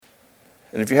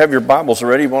And if you have your Bibles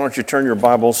ready, why don't you turn your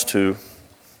Bibles to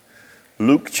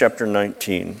Luke chapter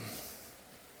 19.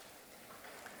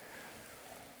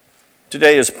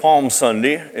 Today is Palm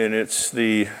Sunday, and it's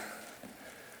the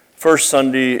first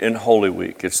Sunday in Holy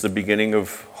Week. It's the beginning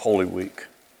of Holy Week.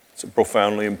 It's a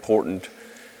profoundly important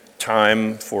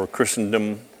time for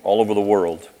Christendom all over the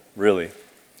world, really.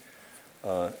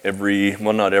 Not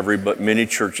every, but many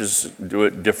churches do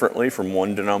it differently from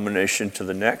one denomination to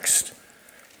the next.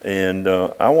 And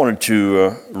I wanted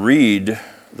to read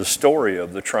the story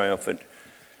of the triumphant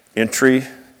entry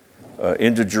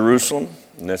into Jerusalem,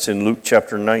 and that's in Luke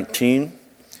chapter 19.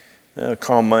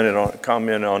 Comment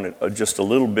on it just a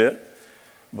little bit,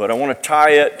 but I want to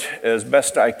tie it as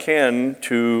best I can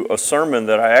to a sermon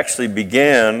that I actually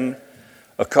began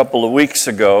a couple of weeks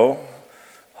ago.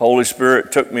 Holy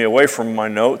Spirit took me away from my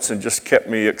notes and just kept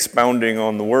me expounding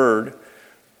on the Word,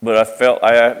 but I felt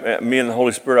me and the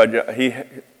Holy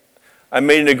Spirit, I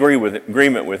made an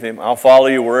agreement with him. I'll follow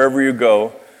you wherever you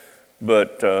go,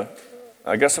 but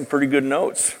I got some pretty good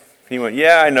notes. He went,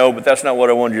 yeah, I know, but that's not what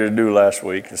I wanted you to do last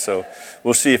week. And so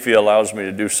we'll see if he allows me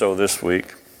to do so this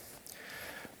week.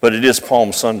 But it is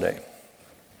Palm Sunday.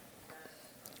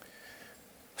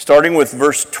 Starting with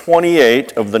verse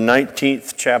 28 of the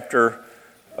 19th chapter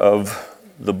of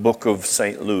the book of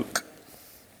St. Luke.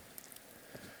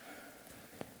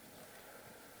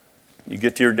 You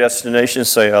get to your destination,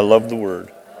 say, I love the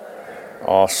Word.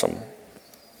 Awesome.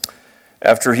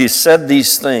 After he said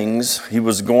these things, he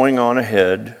was going on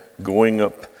ahead, going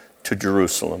up to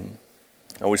Jerusalem.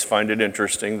 I always find it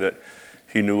interesting that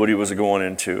he knew what he was going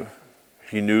into.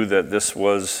 He knew that this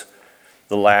was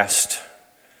the last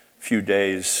few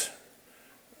days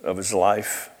of his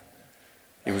life.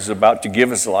 He was about to give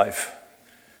his life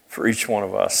for each one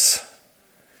of us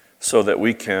so that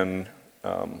we can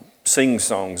sing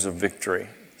songs of victory,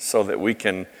 so that we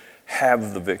can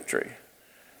have the victory,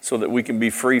 so that we can be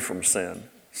free from sin,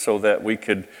 so that we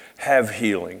could have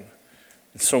healing,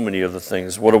 and so many other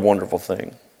things. What a wonderful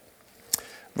thing.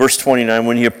 Verse 29,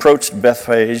 when he approached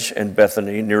Bethphage and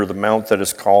Bethany near the mount that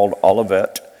is called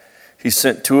Olivet, he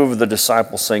sent two of the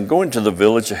disciples, saying, go into the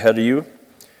village ahead of you.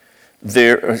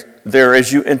 There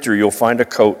as you enter, you'll find a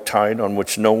coat tied on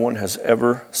which no one has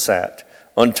ever sat.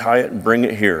 Untie it and bring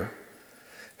it here.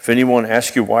 If anyone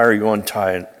asks you, why are you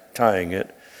untying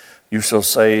it, you shall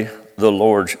say, the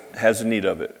Lord has need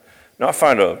of it. Now I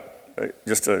find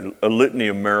just a litany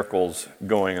of miracles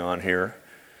going on here.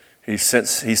 He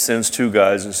sends two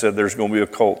guys and said there's going to be a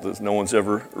colt that no one's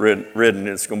ever ridden.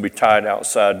 It's going to be tied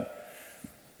outside.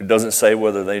 It doesn't say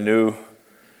whether they knew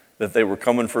that they were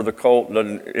coming for the colt. It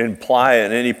doesn't imply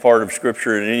in any part of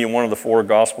Scripture, in any one of the four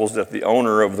Gospels, that the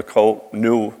owner of the colt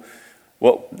knew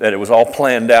that it was all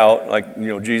planned out, like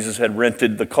Jesus had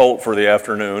rented the colt for the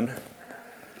afternoon.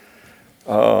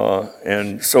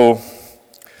 And so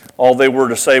all they were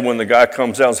to say when the guy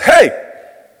comes out is, hey,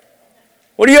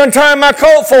 what are you untying my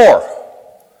colt for?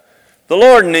 The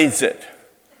Lord needs it.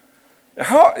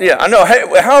 I know. Hey,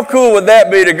 how cool would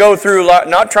that be to go through,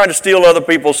 not trying to steal other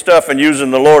people's stuff and using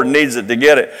the Lord needs it to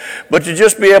get it, but to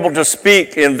just be able to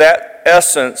speak in that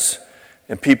essence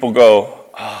and people go,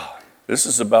 this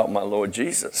is about my Lord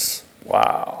Jesus.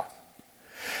 Wow.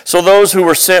 So those who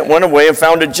were sent went away and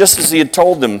found it just as he had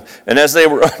told them. And as they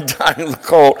were untying the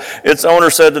colt, its owner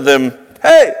said to them,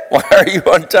 hey, why are you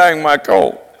untying my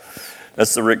colt?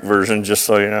 That's the Rick version, just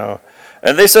so you know.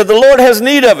 And they said, the Lord has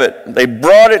need of it. They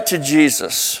brought it to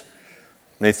Jesus.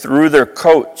 They threw their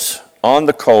coats on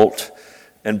the colt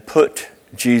and put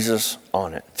Jesus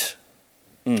on it.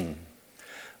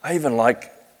 I even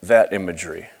like that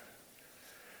imagery.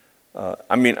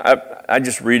 I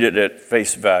just read it at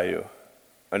face value.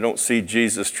 I don't see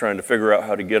Jesus trying to figure out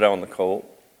how to get on the colt.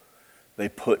 They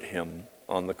put him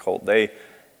on the colt. They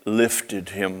lifted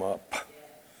him up.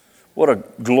 What a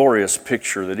glorious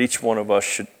picture that each one of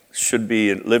us should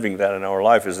be living that in our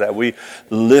life, is that we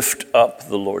lift up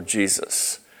the Lord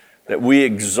Jesus, that we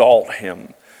exalt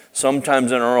him.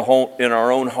 Sometimes in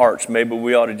our own hearts, maybe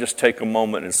we ought to just take a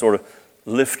moment and sort of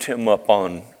lift him up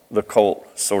on the colt,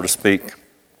 so to speak.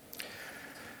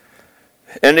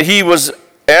 And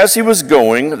as he was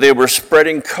going, they were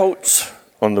spreading coats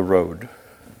on the road.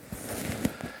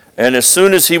 And as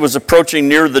soon as he was approaching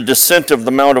near the descent of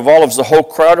the Mount of Olives, the whole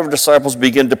crowd of disciples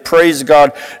began to praise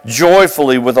God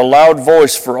joyfully with a loud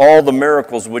voice for all the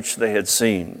miracles which they had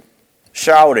seen,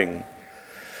 shouting,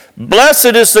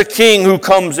 blessed is the King who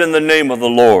comes in the name of the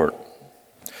Lord.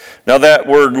 Now that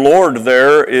word Lord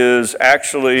there is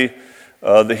actually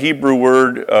the Hebrew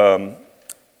word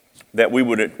that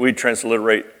we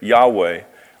transliterate Yahweh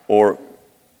or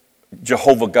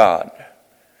Jehovah God.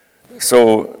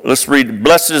 So let's read.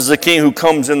 Blessed is the King who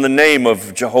comes in the name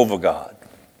of Jehovah God,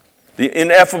 the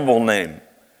ineffable name.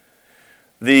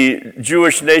 The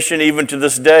Jewish nation, even to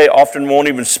this day, often won't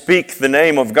even speak the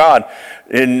name of God.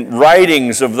 In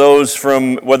writings of those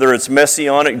from, whether it's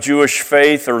Messianic Jewish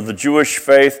faith or the Jewish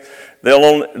faith,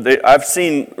 I've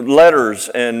seen letters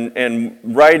and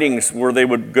writings where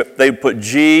they put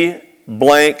G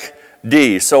blank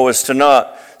D, so as to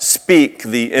not speak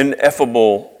the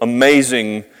ineffable,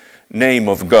 amazing name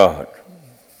of God.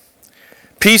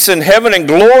 Peace in heaven and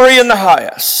glory in the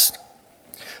highest.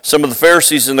 Some of the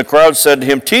Pharisees in the crowd said to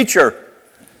him, Teacher,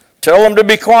 tell them to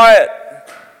be quiet.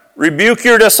 Rebuke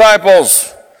your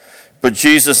disciples. But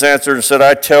Jesus answered and said,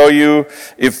 I tell you,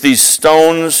 if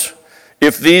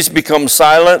these become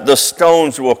silent, the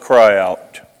stones will cry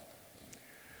out.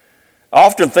 I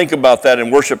often think about that in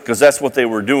worship because that's what they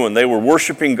were doing. They were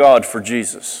worshiping God for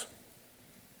Jesus.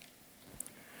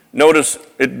 Notice,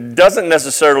 it doesn't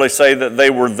necessarily say that they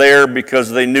were there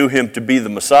because they knew him to be the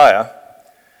Messiah.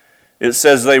 It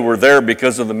says they were there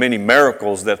because of the many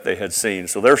miracles that they had seen.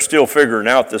 So they're still figuring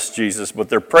out this Jesus, but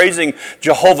they're praising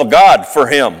Jehovah God for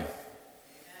him.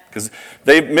 Because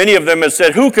many of them have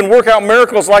said, who can work out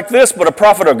miracles like this but a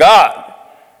prophet of God?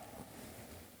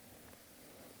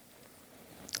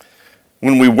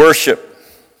 When we worship,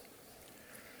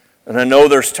 and I know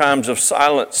there's times of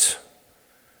silence,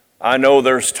 I know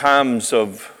there's times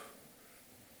of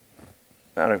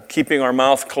kind of keeping our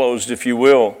mouth closed, if you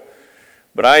will,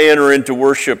 but I enter into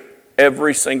worship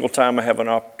every single time I have an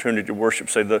opportunity to worship.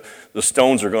 Say the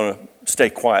stones are going to stay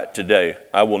quiet today.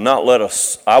 I will not let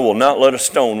a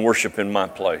stone worship in my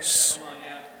place.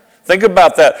 Think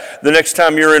about that the next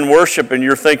time you're in worship and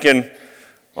you're thinking,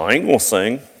 I ain't going to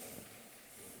sing.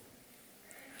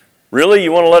 Really?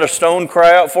 You want to let a stone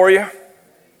cry out for you?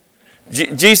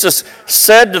 Jesus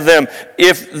said to them,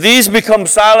 if these become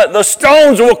silent, the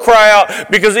stones will cry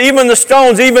out, because even the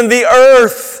stones, even the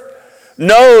earth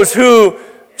knows who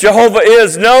Jehovah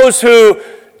is, knows who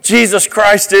Jesus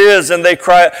Christ is, and they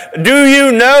cry, do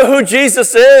you know who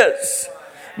Jesus is?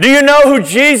 Do you know who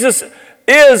Jesus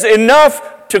is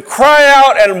enough to cry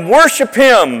out and worship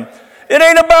him? It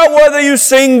ain't about whether you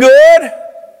sing good.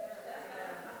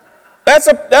 That's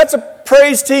a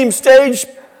praise team stage.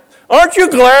 Aren't you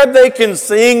glad they can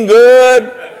sing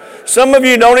good? Some of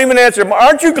you don't even answer.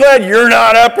 Aren't you glad you're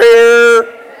not up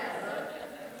here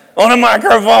on a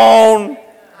microphone?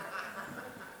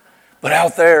 But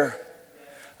out there,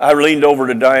 I leaned over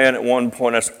to Diane at one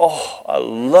point. I said, oh, I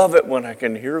love it when I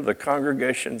can hear the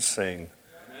congregation sing.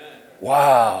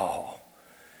 Wow.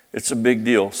 It's a big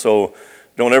deal. So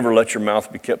don't ever let your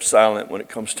mouth be kept silent when it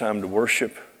comes time to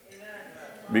worship.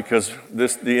 Because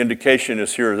the indication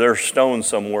is here. There's stones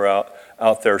somewhere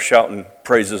out there shouting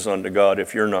praises unto God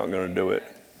if you're not going to do it.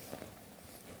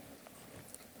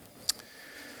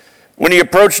 When he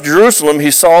approached Jerusalem,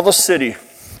 he saw the city,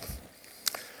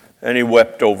 and he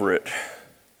wept over it.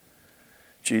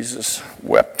 Jesus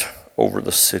wept over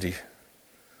the city.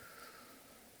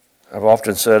 I've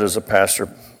often said as a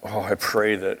pastor, I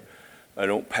pray that I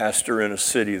don't pastor in a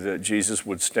city, that Jesus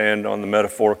would stand on the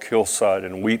metaphoric hillside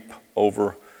and weep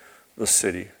over the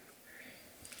city.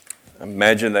 I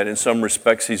imagine that in some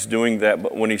respects he's doing that,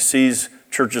 but when he sees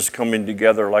churches coming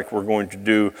together like we're going to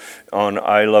do on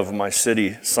I Love My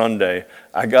City Sunday,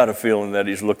 I got a feeling that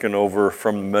he's looking over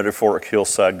from the metaphoric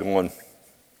hillside going,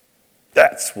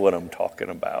 that's what I'm talking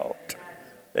about.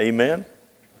 Amen?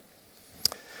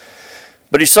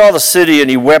 But he saw the city and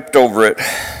he wept over it.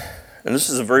 And this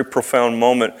is a very profound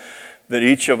moment that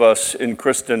each of us in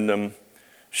Christendom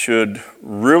should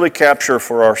really capture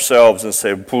for ourselves and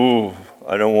say, boo,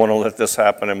 I don't want to let this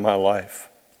happen in my life.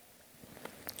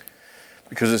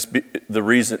 Because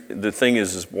the thing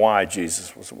is why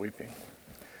Jesus was weeping.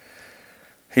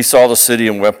 He saw the city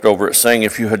and wept over it, saying,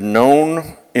 if you had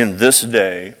known in this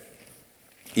day,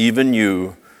 even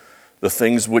you, the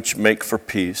things which make for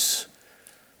peace,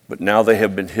 but now they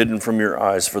have been hidden from your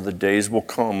eyes, for the days will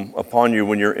come upon you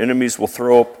when your enemies will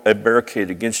throw up a barricade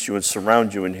against you and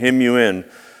surround you and hem you in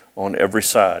on every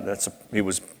side. He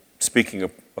was speaking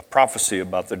a prophecy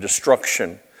about the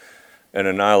destruction and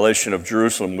annihilation of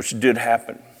Jerusalem, which did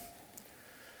happen.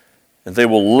 And they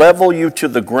will level you to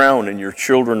the ground and your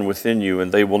children within you,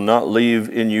 and they will not leave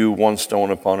in you one stone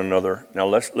upon another. Now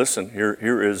let's listen.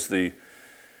 Here is the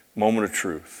moment of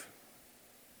truth.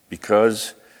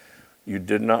 Because you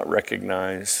did not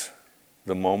recognize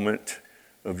the moment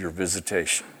of your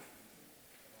visitation.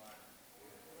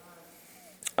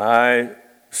 I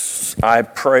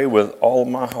pray with all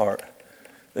my heart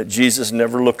that Jesus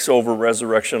never looks over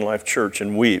Resurrection Life Church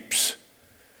and weeps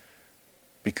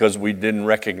because we didn't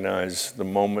recognize the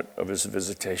moment of his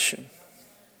visitation.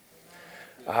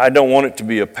 I don't want it to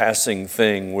be a passing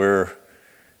thing where,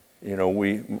 I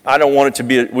don't want it to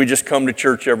be, we just come to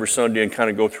church every Sunday and kind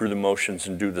of go through the motions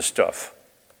and do the stuff.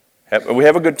 We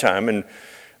have a good time and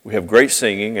we have great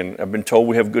singing, and I've been told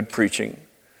we have good preaching.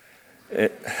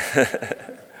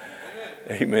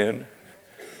 Amen.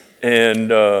 And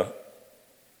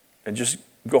just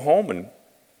go home and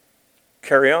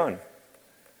carry on.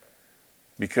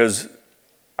 Because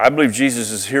I believe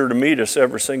Jesus is here to meet us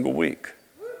every single week.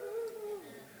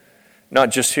 Not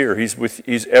just here,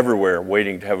 he's everywhere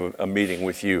waiting to have a meeting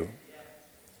with you.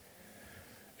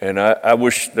 And I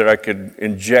wish that I could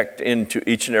inject into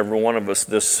each and every one of us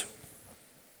this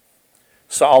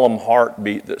solemn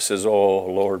heartbeat that says, oh,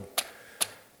 Lord,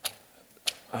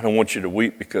 I don't want you to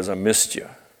weep because I missed you.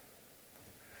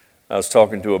 I was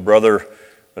talking to a brother,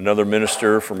 another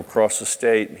minister from across the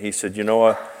state, and he said,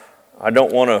 I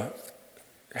don't want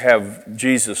to have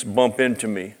Jesus bump into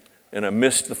me, and I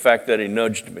missed the fact that he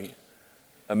nudged me.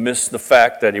 I missed the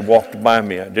fact that he walked by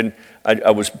me.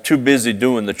 I was too busy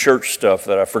doing the church stuff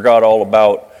that I forgot all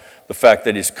about the fact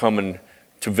that he's coming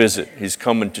to visit. He's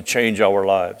coming to change our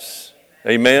lives.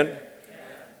 Amen?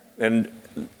 And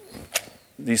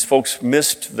these folks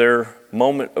missed their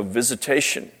moment of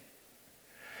visitation.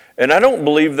 And I don't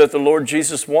believe that the Lord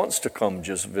Jesus wants to come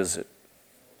just visit.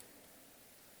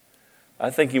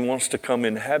 I think he wants to come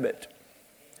inhabit.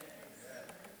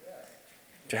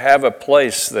 To have a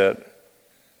place that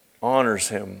honors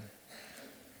him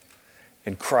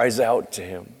and cries out to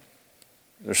him.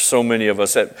 There's so many of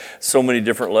us at so many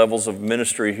different levels of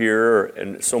ministry here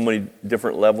and so many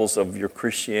different levels of your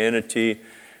Christianity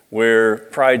where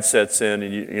pride sets in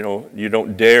and you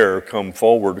don't dare come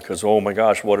forward because, oh my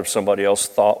gosh, what if somebody else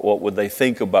thought, what would they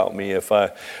think about me if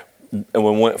I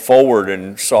went forward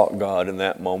and sought God in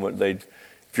that moment?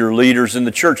 If you're leaders in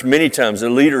the church, many times the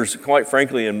leaders, quite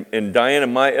frankly, in Diane,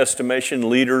 in my estimation,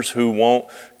 leaders who won't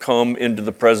come into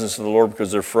the presence of the Lord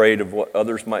because they're afraid of what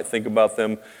others might think about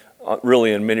them,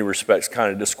 really in many respects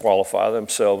kind of disqualify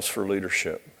themselves for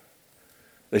leadership.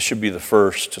 They should be the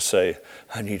first to say,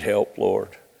 I need help, Lord.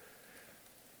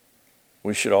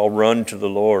 We should all run to the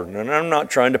Lord. And I'm not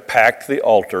trying to pack the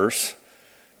altars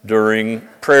during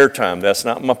prayer time. That's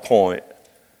not my point.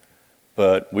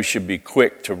 But we should be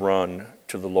quick to run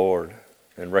to the Lord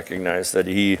and recognize that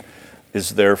he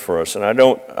is there for us. And I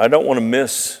don't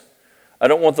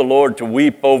want the Lord to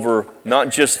weep over not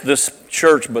just this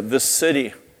church, but this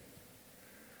city.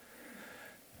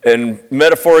 And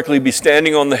metaphorically be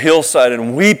standing on the hillside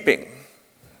and weeping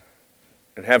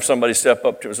and have somebody step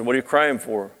up to us and say, what are you crying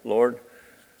for, Lord?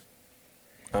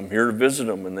 I'm here to visit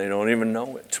them and they don't even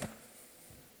know it.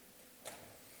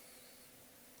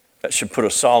 That should put a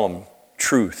solemn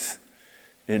truth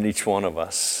in each one of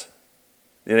us.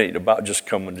 It ain't about just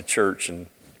coming to church and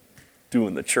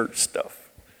doing the church stuff.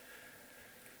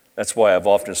 That's why I've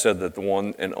often said that the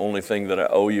one and only thing that I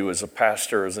owe you as a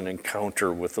pastor is an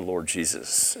encounter with the Lord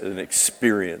Jesus, an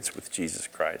experience with Jesus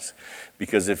Christ.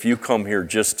 Because if you come here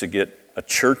just to get a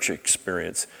church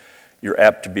experience, you're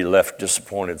apt to be left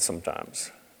disappointed sometimes.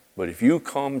 But if you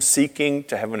come seeking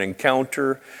to have an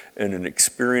encounter and an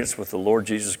experience with the Lord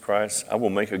Jesus Christ, I will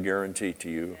make a guarantee to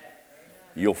you,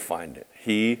 you'll find it.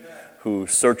 He who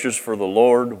searches for the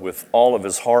Lord with all of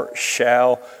his heart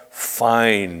shall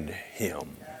find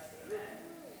him.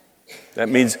 That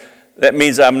means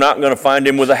I'm not going to find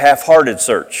him with a half-hearted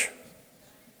search,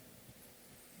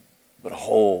 but a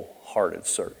wholehearted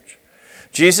search.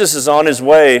 Jesus is on his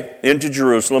way into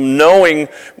Jerusalem knowing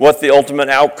what the ultimate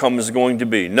outcome is going to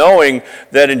be, knowing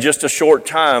that in just a short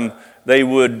time they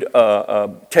would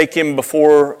take him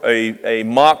before a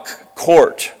mock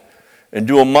court and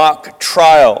do a mock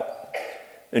trial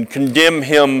and condemn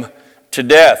him to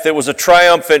death. It was a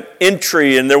triumphant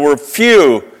entry, and there were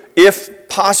few, if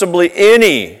possibly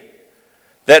any,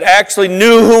 that actually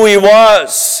knew who he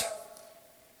was.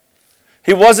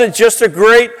 He wasn't just a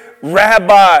great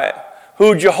rabbi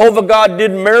who Jehovah God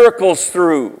did miracles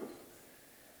through.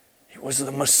 He was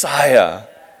the Messiah.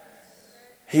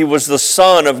 He was the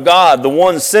Son of God, the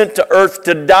one sent to earth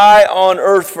to die on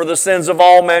earth for the sins of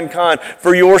all mankind,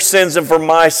 for your sins and for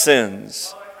my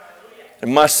sins.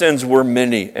 And my sins were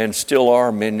many and still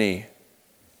are many.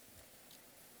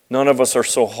 None of us are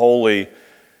so holy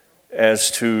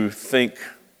as to think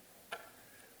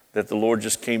that the Lord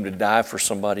just came to die for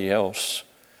somebody else.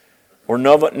 Or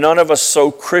none of us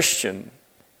so Christian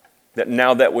that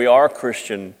now that we are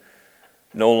Christian,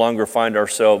 no longer find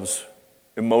ourselves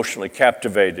emotionally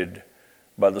captivated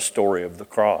by the story of the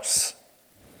cross.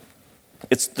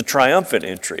 It's the triumphant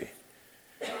entry.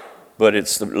 but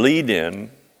it's the lead-in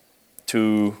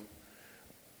to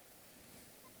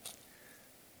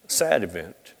a sad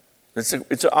event.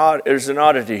 There's an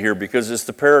oddity here because it's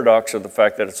the paradox of the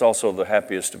fact that it's also the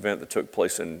happiest event that took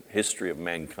place in history of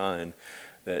mankind,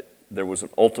 that there was an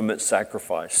ultimate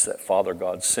sacrifice that Father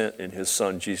God sent in his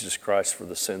Son, Jesus Christ, for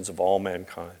the sins of all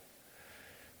mankind,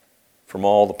 from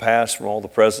all the past, from all the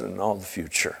present, and all the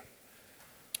future.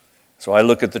 So I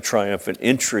look at the triumphant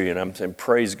entry and I'm saying,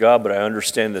 praise God, but I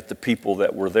understand that the people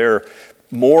that were there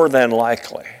more than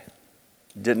likely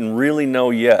didn't really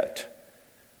know yet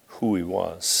who he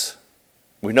was.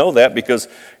 We know that because,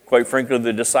 quite frankly,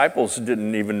 the disciples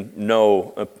didn't even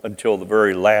know until the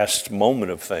very last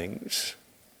moment of things.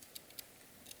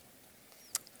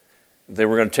 They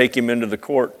were going to take him into the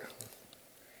court,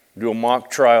 do a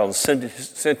mock trial, and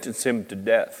sentence him to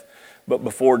death. But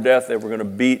before death, they were going to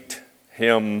beat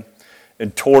him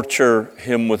and torture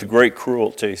him with great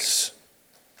cruelties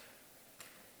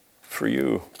for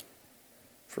you,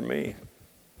 for me.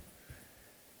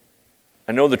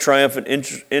 I know the triumphant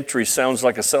entry sounds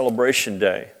like a celebration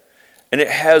day, and it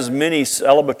has many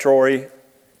celebratory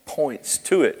points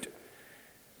to it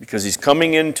because he's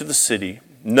coming into the city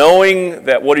knowing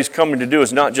that what he's coming to do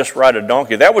is not just ride a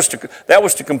donkey. That was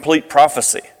to complete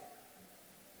prophecy.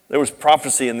 There was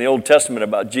prophecy in the Old Testament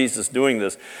about Jesus doing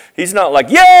this. He's not like,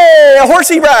 yay, a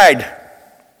horsey ride.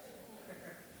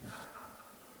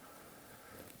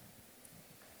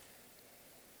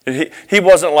 He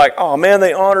wasn't like, oh man,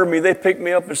 they honored me. They picked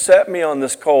me up and set me on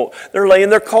this colt. They're laying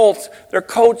their coats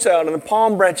out and the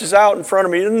palm branches out in front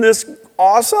of me. Isn't this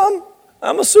awesome?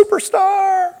 I'm a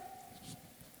superstar.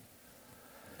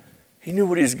 He knew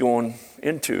what he was going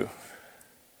into.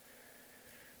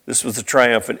 This was the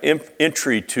triumphant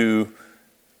entry to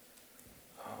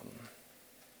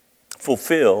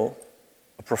fulfill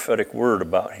a prophetic word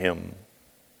about him.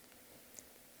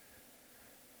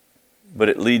 But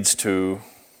it leads to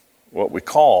what we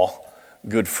call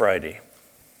Good Friday,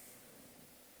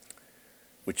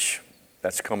 which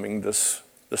that's coming this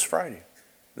Friday.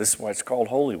 This is why it's called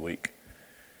Holy Week.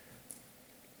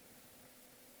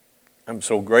 I'm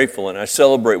so grateful and I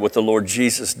celebrate what the Lord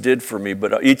Jesus did for me,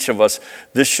 but each of us,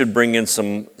 this should bring in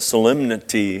some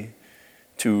solemnity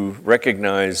to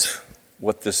recognize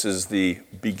what this is the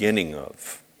beginning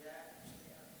of.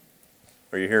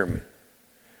 Are you hearing me?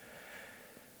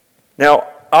 Now,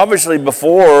 obviously,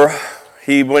 before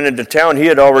he went into town, he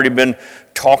had already been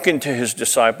talking to his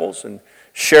disciples and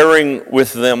sharing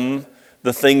with them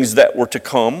the things that were to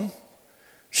come,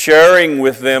 sharing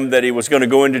with them that he was going to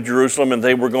go into Jerusalem and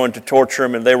they were going to torture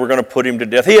him and they were going to put him to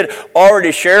death. He had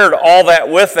already shared all that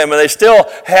with them, and they still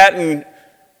hadn't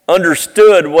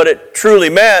understood what it truly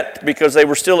meant because they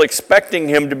were still expecting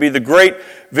him to be the great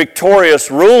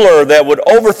victorious ruler that would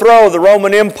overthrow the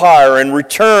Roman Empire and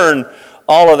return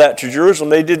all of that to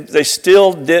Jerusalem. They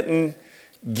still didn't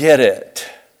get it.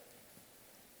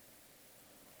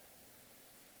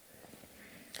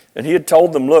 And he had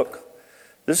told them, look,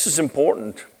 this is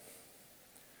important.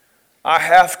 I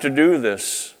have to do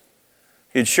this.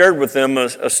 He had shared with them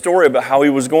a story about how he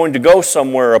was going to go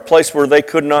somewhere, a place where they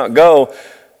could not go.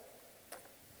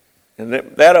 And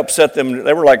that upset them.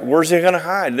 They were like, where's he going to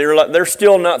hide? They're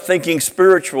still not thinking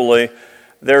spiritually.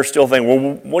 They're still thinking,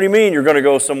 well, what do you mean you're going to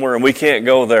go somewhere and we can't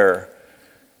go there?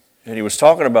 And he was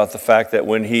talking about the fact that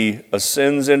when he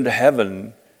ascends into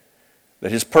heaven,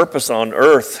 that his purpose on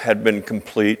earth had been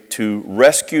complete, to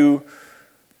rescue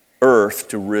earth,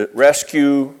 to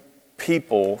rescue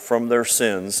people from their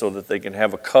sins so that they can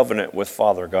have a covenant with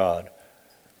Father God.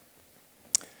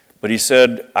 But he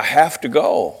said, I have to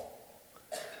go.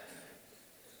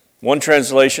 One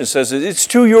translation says, it's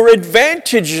to your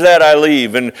advantage that I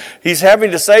leave. And he's having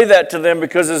to say that to them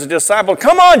because as a disciple,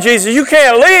 come on, Jesus, you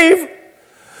can't leave.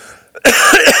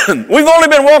 We've only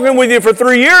been walking with you for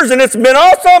 3 years and it's been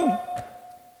awesome.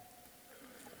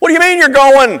 What do you mean you're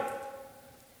going?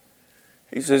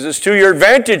 He says, it's to your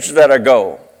advantage that I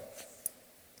go.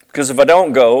 Because if I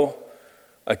don't go,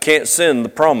 I can't send the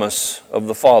promise of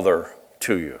the Father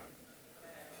to you.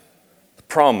 The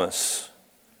promise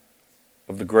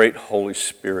of the great Holy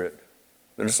Spirit.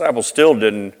 The disciples still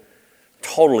didn't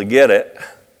totally get it.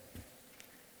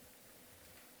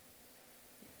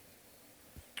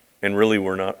 And really,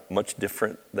 we're not much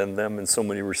different than them in so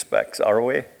many respects, are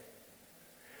we?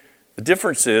 The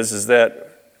difference is that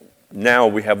now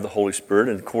we have the Holy Spirit,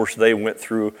 and of course they went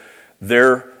through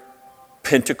their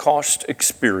Pentecost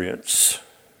experience.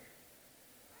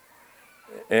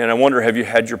 And I wonder, have you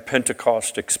had your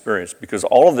Pentecost experience? Because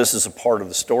all of this is a part of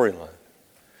the storyline.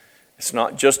 It's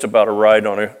not just about a ride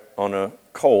on a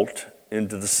colt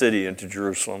into the city, into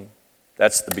Jerusalem.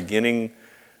 That's the beginning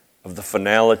of the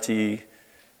finality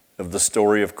of the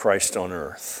story of Christ on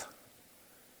earth,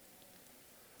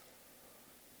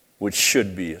 which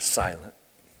should be a silent,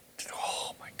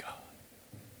 oh my God.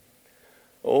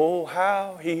 Oh,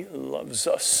 how he loves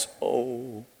us.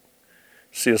 Oh,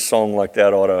 see, a song like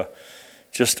that ought to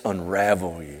just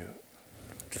unravel you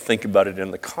to think about it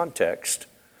in the context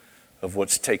of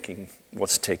what's taking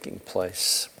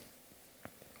place.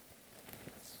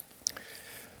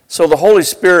 So the Holy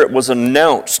Spirit was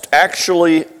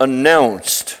actually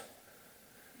announced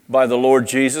by the Lord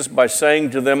Jesus by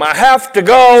saying to them, I have to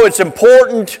go. It's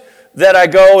important that I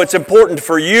go. It's important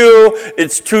for you.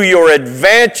 It's to your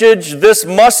advantage. This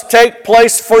must take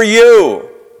place for you.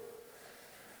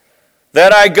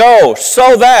 That I go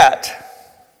so that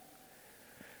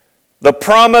the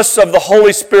promise of the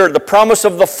Holy Spirit, the promise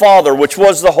of the Father, which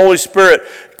was the Holy Spirit,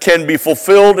 can be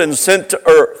fulfilled and sent to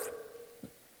earth.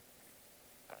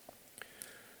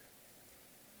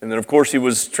 And then, of course, he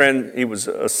was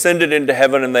ascended into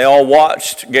heaven, and they all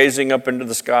watched, gazing up into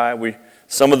the sky.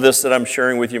 Some of this that I'm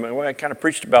sharing with you, I kind of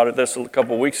preached about this a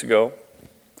couple of weeks ago.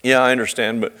 Yeah, I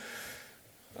understand, but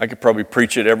I could probably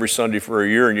preach it every Sunday for a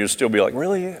year, and you'd still be like,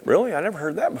 really? Really? I never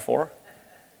heard that before.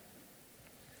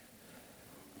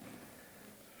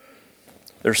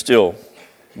 They're still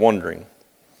wondering.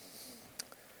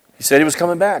 He said he was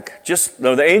coming back.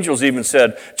 The angels even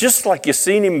said, just like you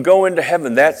seen him go into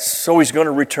heaven, that's so he's going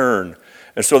to return.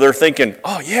 And so they're thinking,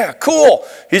 oh yeah, cool.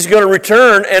 He's going to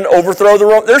return and overthrow the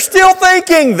Romans. They're still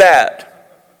thinking that.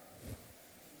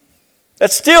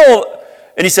 That's still,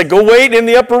 and he said, go wait in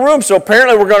the upper room. So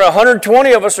apparently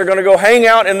 120 of us are going to go hang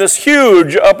out in this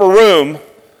huge upper room.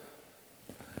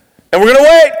 And we're going to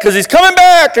wait because he's coming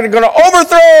back and he's going to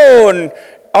overthrow and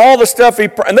all the stuff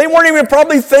and they weren't even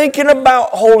probably thinking about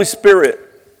Holy Spirit.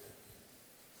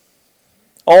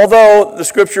 Although the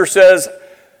scripture says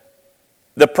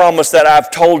the promise that I've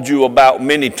told you about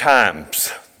many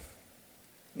times.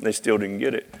 They still didn't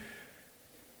get it.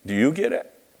 Do you get it?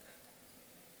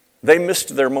 They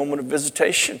missed their moment of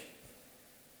visitation.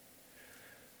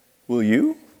 Will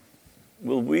you?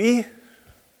 Will we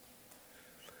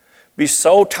be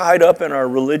so tied up in our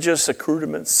religious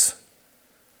accoutrements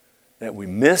that we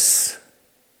miss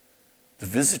the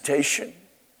visitation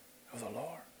of the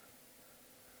Lord?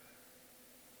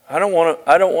 I don't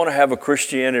want to have a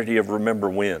Christianity of remember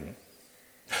when.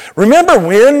 Remember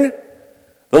when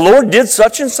the Lord did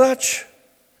such and such?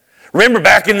 Remember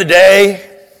back in the day?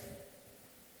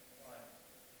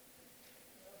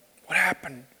 What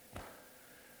happened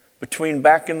between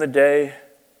back in the day,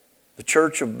 the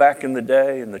church of back in the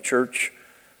day, and the church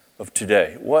of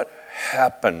today? What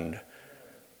happened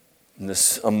in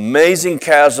this amazing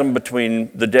chasm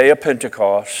between the day of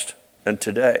Pentecost and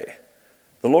today?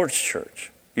 The Lord's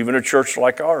church. Even a church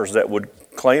like ours that would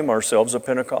claim ourselves a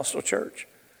Pentecostal church.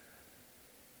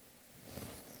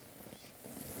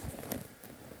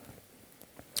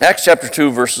 Acts chapter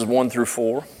 2, verses 1 through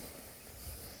 4.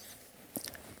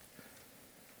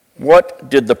 What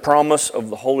did the promise of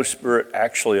the Holy Spirit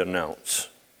actually announce?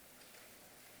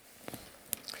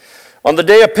 On the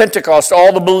day of Pentecost,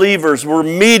 all the believers were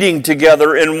meeting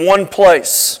together in one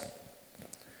place.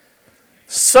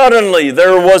 Suddenly,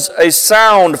 there was a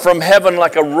sound from heaven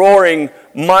like a roaring,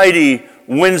 mighty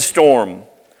windstorm.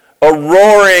 A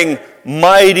roaring,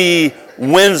 mighty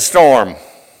windstorm.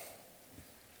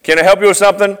 Can I help you with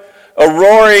something? A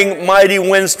roaring, mighty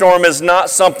windstorm is not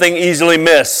something easily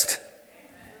missed.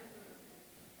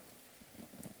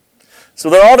 So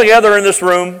they're all together in this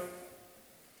room.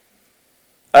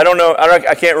 I don't know,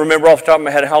 I can't remember off the top of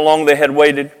my head how long they had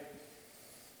waited.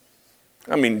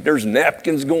 I mean, there's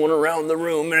napkins going around the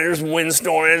room, and there's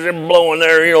windstorm, and they're blowing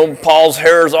there. Paul's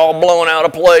hair is all blown out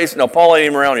of place. No, Paul ain't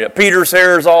even around yet. Peter's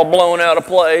hair is all blown out of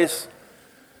place.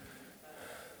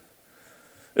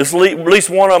 At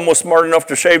least one of them was smart enough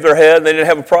to shave their head. They didn't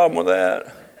have a problem with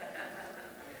that.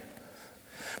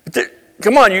 But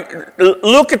come on,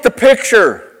 look at the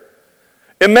picture.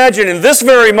 Imagine in this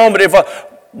very moment if a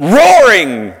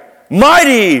roaring,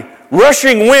 mighty,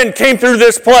 rushing wind came through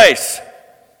this place.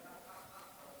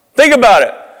 Think about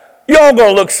it. Y'all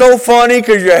going to look so funny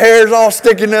because your hair's all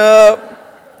sticking up.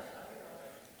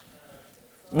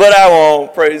 But I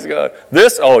won't, praise God.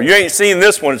 You ain't seen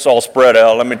this one. It's all spread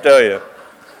out, let me tell you.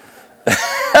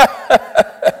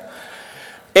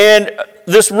 And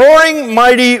this roaring,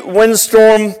 mighty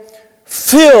windstorm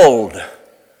filled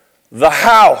the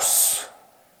house.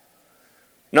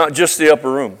 Not just the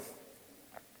upper room.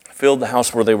 Filled the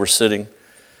house where they were sitting.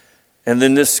 And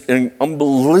then this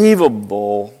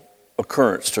unbelievable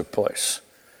occurrence took place.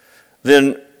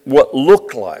 Then what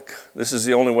looked like, this is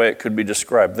the only way it could be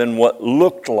described, then what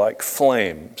looked like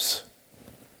flames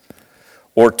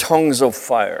or tongues of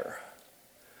fire.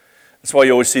 That's why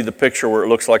you always see the picture where it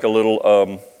looks like a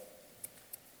little,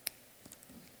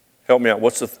 help me out,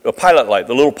 what's a pilot light,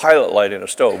 the little pilot light in a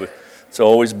stove. It's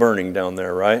always burning down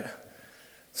there, right?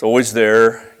 It's always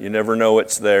there. You never know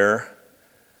it's there.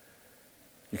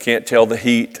 You can't tell the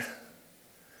heat.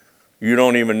 You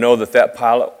don't even know that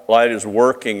pilot light is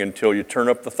working until you turn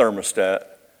up the thermostat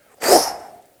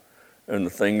and the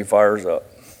thing fires up.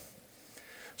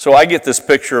 So I get this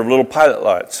picture of little pilot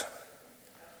lights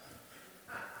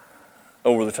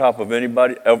over the top of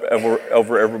anybody,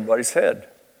 over everybody's head.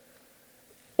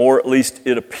 Or at least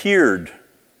it appeared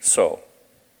so,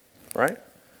 right?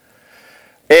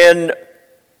 And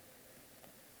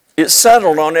it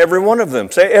settled on every one of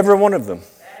them. Say every one of them.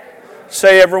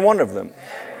 Say every one of them.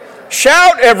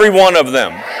 Shout every one of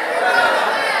them.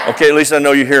 Okay, at least I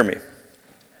know you hear me.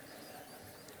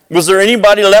 Was there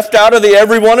anybody left out of the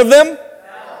every one of them?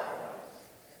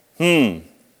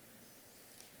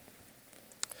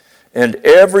 And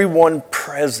everyone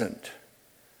present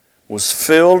was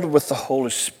filled with the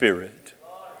Holy Spirit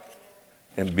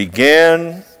and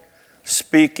began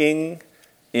speaking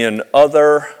in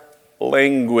other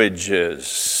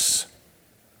languages.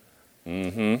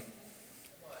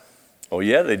 Oh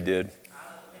yeah, they did.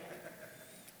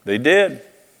 They did.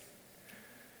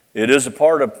 It is a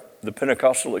part of the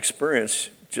Pentecostal experience,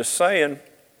 just saying.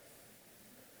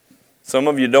 Some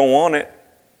of you don't want it.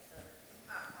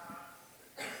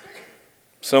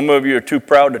 Some of you are too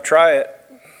proud to try it.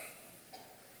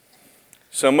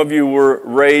 Some of you were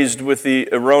raised with the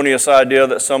erroneous idea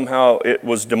that somehow it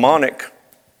was demonic.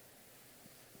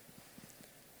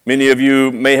 Many of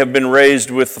you may have been raised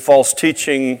with the false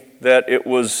teaching that it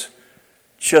was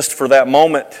just for that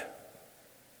moment.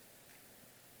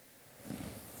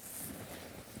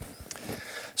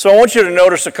 So I want you to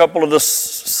notice a couple of the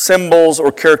symbols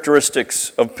or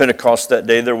characteristics of Pentecost that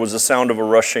day. There was the sound of a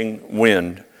rushing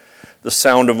wind, the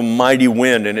sound of a mighty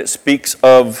wind, and it speaks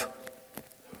of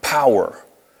power.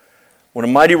 When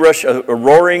a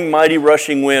roaring, mighty,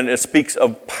 rushing wind, it speaks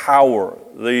of power.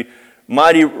 The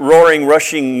mighty, roaring,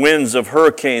 rushing winds of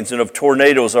hurricanes and of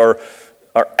tornadoes are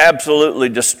absolutely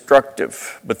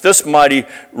destructive. But this mighty,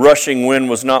 rushing wind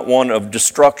was not one of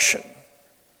destruction.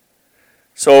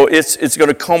 So it's going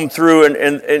to come through and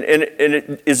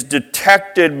it is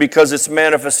detected because its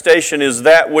manifestation is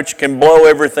that which can blow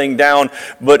everything down,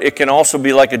 but it can also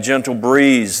be like a gentle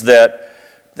breeze that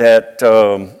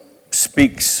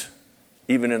speaks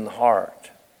even in the heart.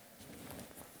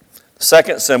 The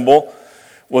second symbol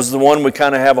was the one we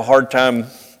kind of have a hard time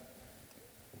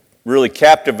really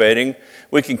captivating.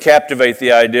 We can captivate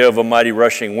the idea of a mighty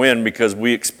rushing wind because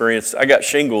I got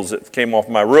shingles that came off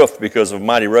my roof because of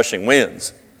mighty rushing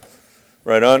winds.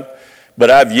 Right on? But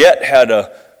I've yet had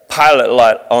a pilot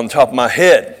light on top of my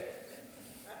head.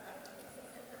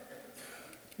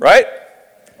 Right?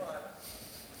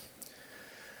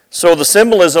 So the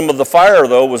symbolism of the fire,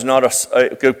 though, was not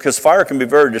because fire can be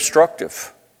very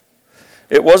destructive.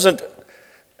 It wasn't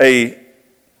a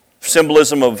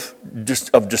symbolism of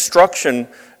destruction.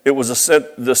 It was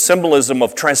the symbolism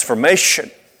of transformation.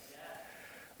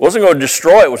 It wasn't going to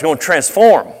destroy, it was going to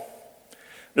transform.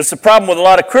 That's the problem with a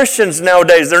lot of Christians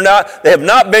nowadays. They have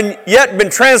not yet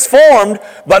been transformed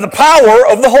by the power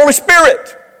of the Holy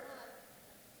Spirit.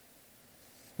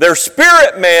 Their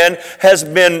spirit man has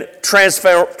been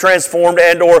transformed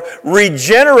and or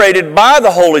regenerated by the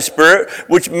Holy Spirit,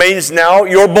 which means now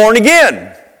you're born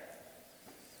again.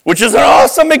 Which is an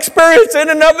awesome experience in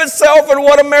and of itself, and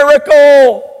what a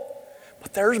miracle.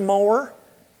 But there's more.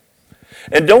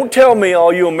 And don't tell me,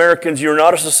 all you Americans, you're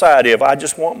not a society of I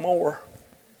just want more.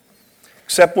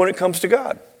 Except when it comes to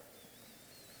God.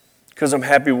 Because I'm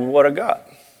happy with what I got.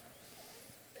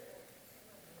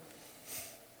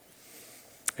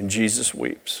 And Jesus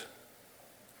weeps.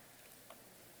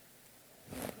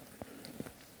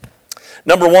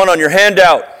 Number 1 on your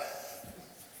handout.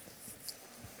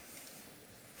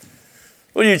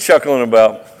 What are you chuckling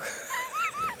about?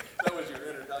 That was your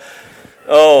introduction.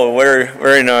 Oh, very,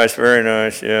 very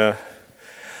nice, yeah.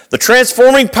 The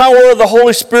transforming power of the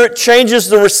Holy Spirit changes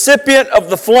the recipient of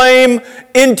the flame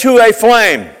into a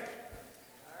flame.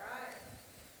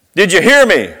 Did you hear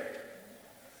me?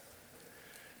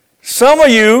 Some of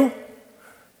you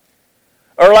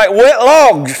are like wet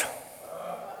logs.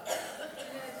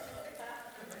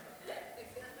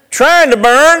 Trying to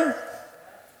burn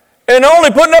and only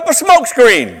putting up a smoke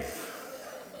screen.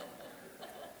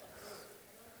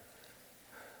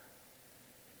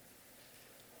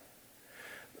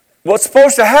 What's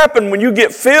supposed to happen when you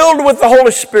get filled with the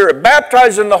Holy Spirit,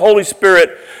 baptized in the Holy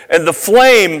Spirit, and the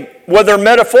flame, whether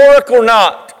metaphorical or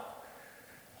not,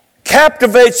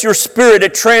 captivates your spirit,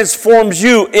 it transforms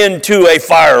you into a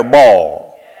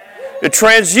fireball. It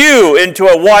turns you into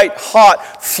a white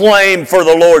hot flame for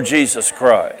the Lord Jesus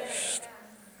Christ.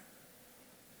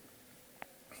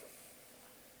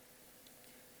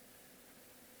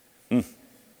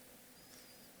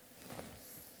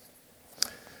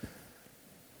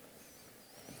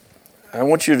 I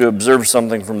want you to observe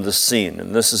something from this scene,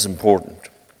 and this is important.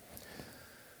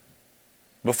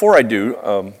 Before I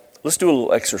do, let's do a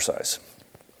little exercise.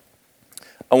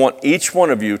 I want each one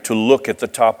of you to look at the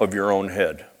top of your own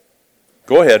head.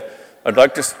 Go ahead. I'd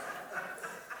like to.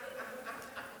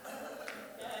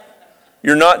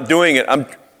 You're not doing it.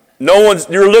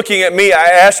 You're looking at me. I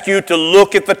ask you to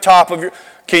look at the top of your.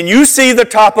 Can you see the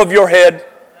top of your head?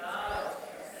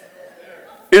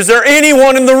 Is there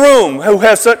anyone in the room who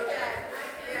has such?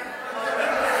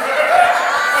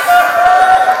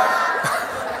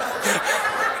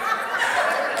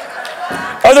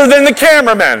 Other than the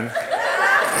cameraman.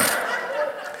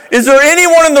 Is there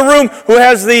anyone in the room who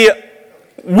has the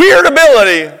weird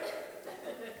ability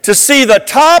to see the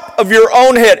top of your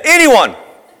own head? Anyone?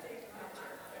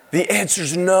 The answer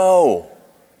is no.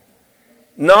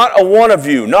 Not a one of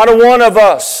you, not a one of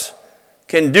us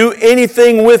can do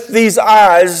anything with these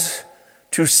eyes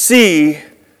to see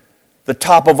the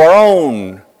top of our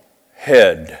own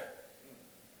head.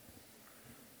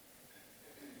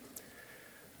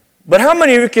 But how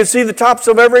many of you can see the tops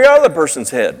of every other person's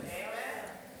head?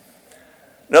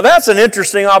 Now that's an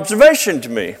interesting observation to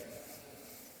me.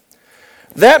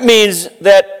 That means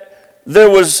that there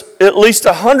was at least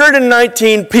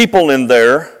 119 people in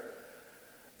there,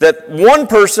 that one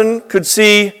person could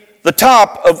see the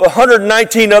top of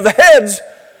 119 other heads,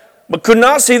 but could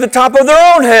not see the top of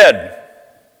their own head.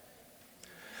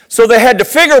 So they had to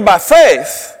figure by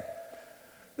faith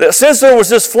that since there was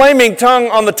this flaming tongue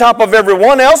on the top of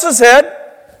everyone else's head,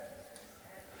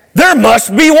 there must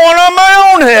be one on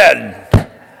my own head.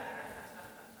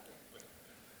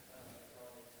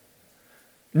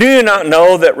 Do you not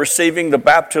know that receiving the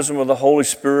baptism of the Holy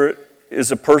Spirit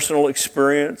is a personal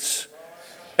experience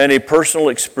and a personal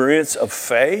experience of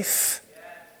faith?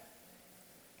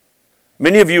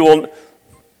 Many of you will,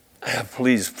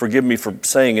 please forgive me for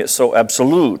saying it so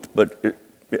absolute, but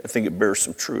I think it bears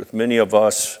some truth. Many of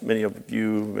us, many of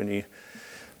you, many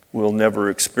will never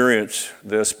experience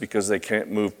this because they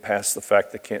can't move past the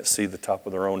fact they can't see the top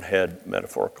of their own head,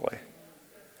 metaphorically.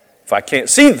 If I can't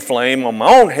see the flame on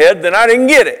my own head, then I didn't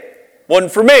get it.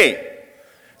 Wasn't for me.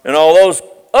 And all those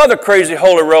other crazy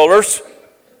holy rollers.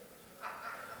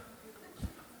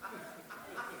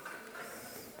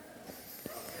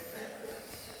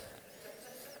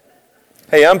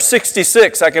 Hey, I'm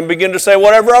 66. I can begin to say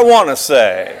whatever I want to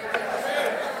say.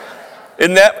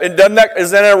 Isn't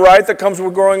that right that comes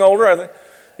with growing older? I think.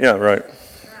 Yeah, right.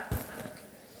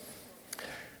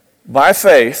 By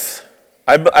faith,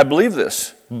 I believe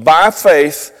this. By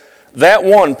faith, that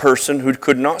one person who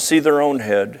could not see their own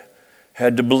head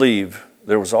had to believe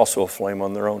there was also a flame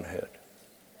on their own head.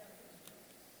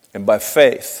 And by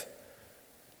faith,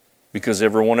 because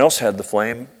everyone else had the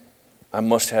flame, I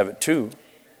must have it too.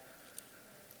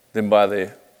 Then by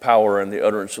the power and the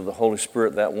utterance of the Holy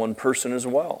Spirit, that one person as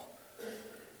well.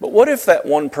 But what if that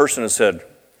one person had said,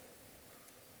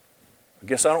 I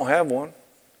guess I don't have one.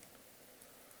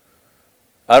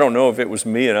 I don't know if it was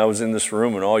me and I was in this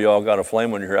room and all y'all got a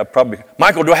flame on your head. I'd probably,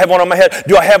 Michael, do I have one on my head?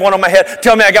 Do I have one on my head?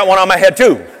 Tell me I got one on my head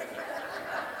too.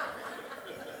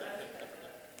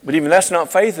 But even that's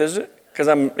not faith, is it? Because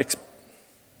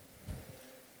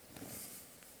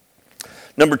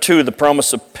Number two, the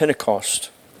promise of Pentecost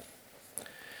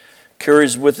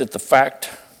carries with it the fact,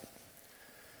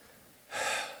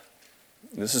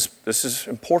 this is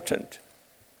important,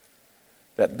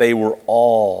 that they were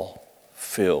all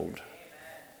filled.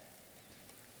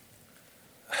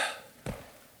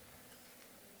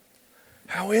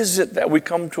 How is it that we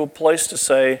come to a place to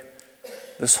say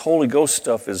this Holy Ghost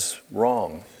stuff is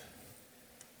wrong?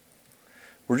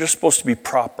 We're just supposed to be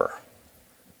proper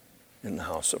in the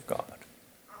house of God.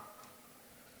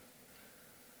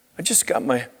 I just got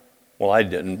I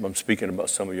didn't. I'm speaking about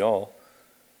some of y'all.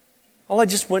 I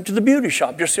just went to the beauty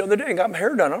shop just the other day and got my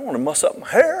hair done. I don't want to muss up my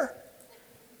hair.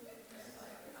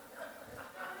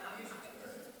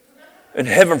 And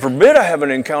heaven forbid I have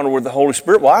an encounter with the Holy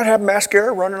Spirit. Well, I'd have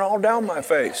mascara running all down my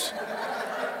face.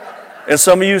 And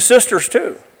some of you sisters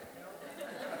too.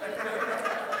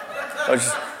 I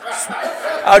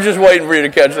was just waiting for you to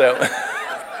catch that one.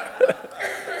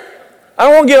 I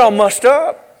don't want to get all mussed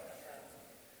up.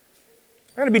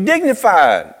 I got to be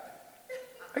dignified.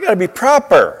 I got to be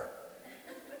proper.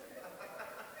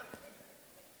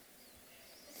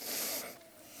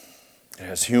 It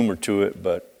has humor to it,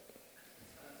 but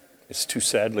it's too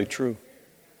sadly true.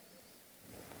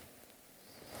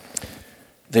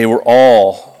 They were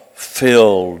all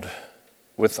filled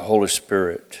with the Holy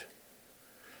Spirit.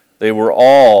 They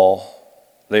all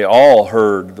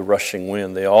heard the rushing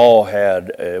wind. They all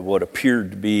had what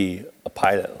appeared to be a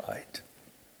pilot light.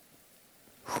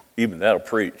 Even that'll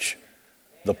preach.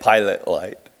 The pilot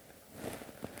light.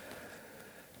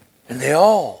 And they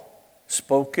all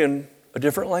spoke in a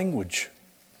different language.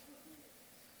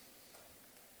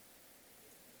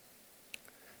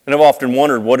 And I've often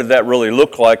wondered, what did that really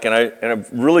look like? And I've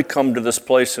really come to this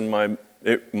place in my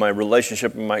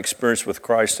relationship and my experience with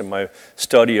Christ and my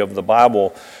study of the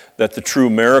Bible, that the true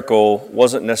miracle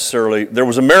wasn't necessarily, there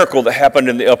was a miracle that happened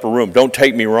in the upper room, don't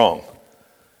take me wrong.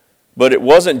 But it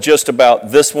wasn't just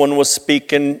about this one was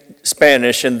speaking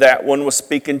Spanish and that one was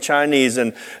speaking Chinese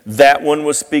and that one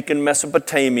was speaking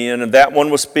Mesopotamian and that one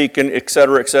was speaking et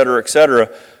cetera, et cetera, et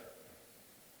cetera.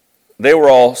 They were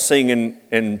all singing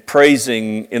and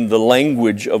praising in the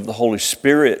language of the Holy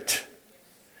Spirit.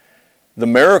 The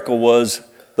miracle was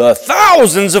the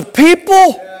thousands of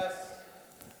people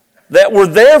that were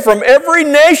there from every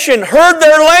nation heard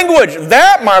their language.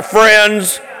 That, my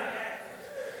friends,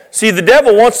 see, the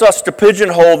devil wants us to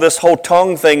pigeonhole this whole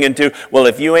tongue thing into, well,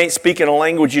 if you ain't speaking a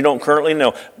language you don't currently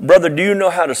know. Brother, do you know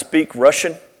how to speak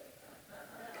Russian?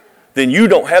 Then you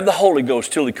don't have the Holy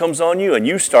Ghost till He comes on you and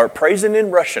you start praising in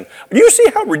Russian. Do you see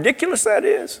how ridiculous that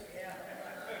is?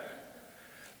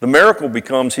 The miracle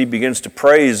becomes he begins to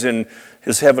praise in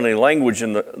his heavenly language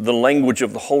and the language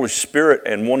of the Holy Spirit.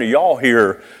 And one of y'all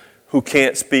here who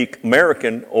can't speak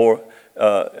American or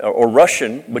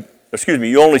Russian, but excuse me,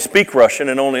 you only speak Russian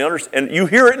and only understand, and you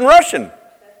hear it in Russian.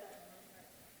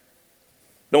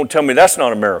 Don't tell me that's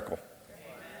not a miracle.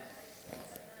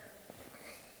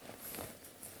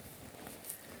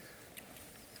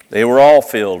 They were all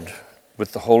filled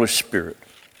with the Holy Spirit.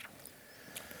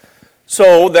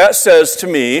 So that says to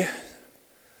me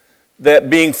that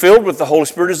being filled with the Holy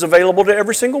Spirit is available to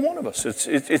every single one of us.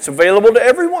 It's available to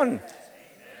everyone.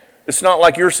 It's not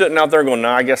like you're sitting out there going,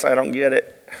 "No, I guess I don't get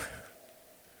it."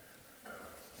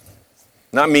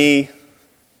 Not me.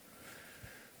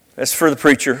 That's for the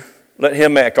preacher. Let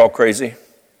him act all crazy.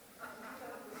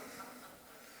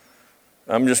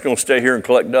 I'm just going to stay here and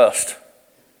collect dust.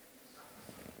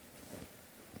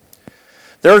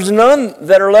 There's none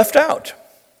that are left out.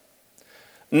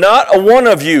 Not a one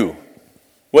of you,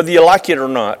 whether you like it or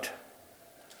not,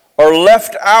 are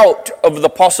left out of the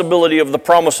possibility of the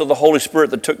promise of the Holy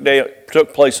Spirit that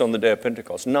took place on the day of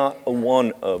Pentecost. Not a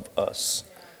one of us.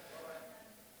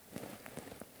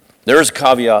 There is a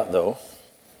caveat, though,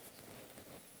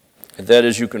 and that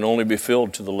is you can only be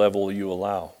filled to the level you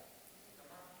allow.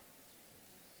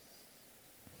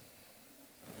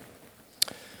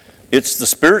 It's the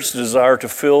Spirit's desire to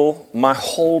fill my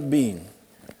whole being.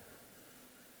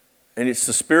 And it's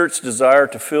the Spirit's desire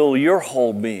to fill your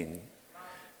whole being.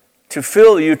 To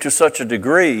fill you to such a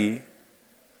degree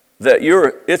that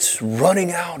it's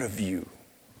running out of you.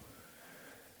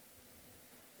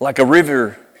 Like a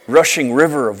river, rushing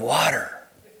river of water.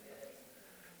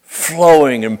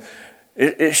 Flowing. And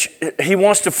He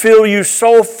wants to fill you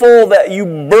so full that you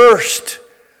burst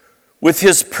with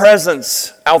His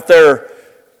presence out there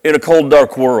in a cold,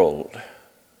 dark world.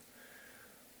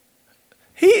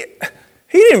 He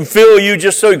didn't fill you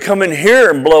just so He'd come in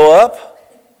here and blow up.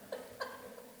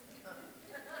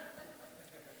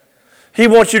 He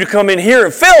wants you to come in here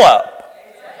and fill up.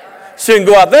 So you can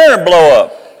go out there and blow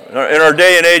up. In our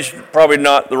day and age, probably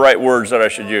not the right words that I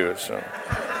should use. So.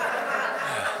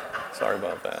 Sorry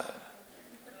about that.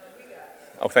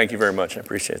 Oh, thank you very much. I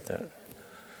appreciate that.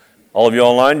 All of you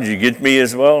online, did you get me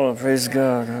as well? Oh, praise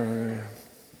God.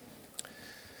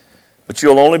 But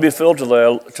you'll only be filled to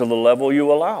the level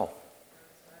you allow.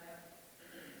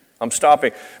 I'm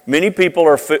stopping. Many people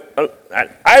are...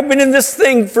 I've been in this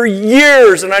thing for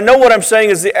years, and I know what I'm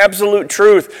saying is the absolute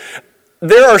truth.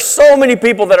 There are so many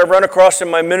people that I've run across in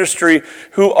my ministry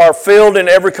who are filled in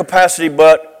every capacity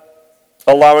but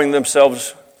allowing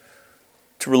themselves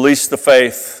to release the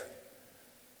faith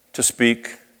to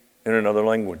speak in another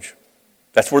language.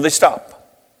 That's where they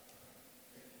stop.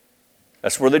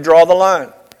 That's where they draw the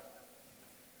line.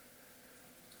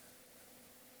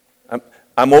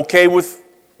 I'm okay with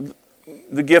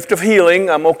the gift of healing.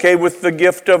 I'm okay with the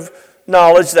gift of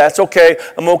knowledge. That's okay.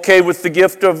 I'm okay with the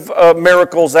gift of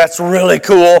miracles. That's really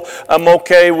cool. I'm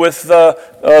okay with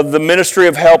the ministry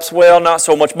of helps. Well, not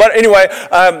so much. But anyway,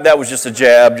 that was just a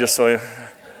jab, just so you...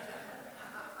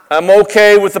 I'm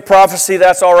okay with the prophecy,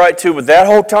 that's all right too. But that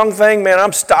whole tongue thing, man,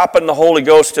 I'm stopping the Holy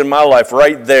Ghost in my life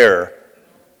right there.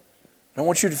 I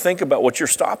want you to think about what you're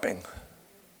stopping.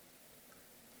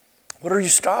 What are you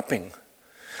stopping?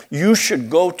 You should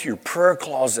go to your prayer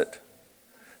closet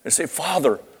and say,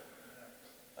 Father,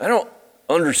 I don't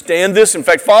understand this. In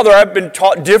fact, Father, I've been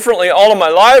taught differently all of my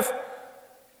life.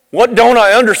 What don't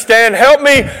I understand? Help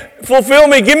me, fulfill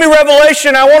me, give me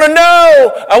revelation. I want to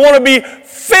know. I want to be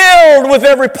filled with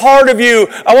every part of you.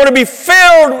 I want to be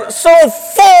filled so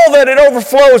full that it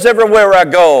overflows everywhere I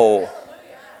go.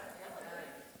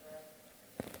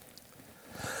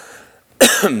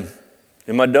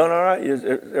 Am I done all right? Is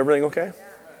everything okay?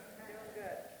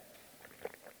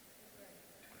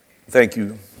 Thank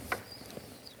you.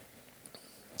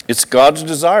 It's God's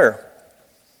desire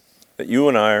that you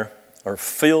and I are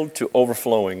filled to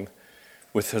overflowing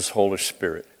with His Holy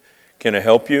Spirit. Can I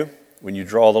help you? When you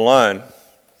draw the line,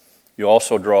 you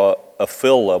also draw a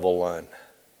fill level line.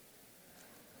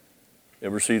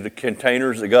 Ever see the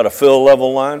containers that got a fill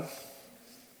level line?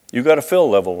 You got a fill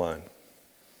level line.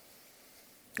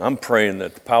 I'm praying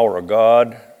that the power of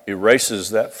God erases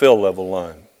that fill level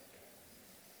line.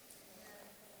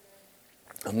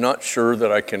 I'm not sure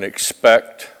that I can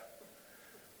expect,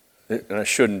 and I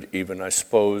shouldn't even, I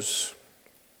suppose,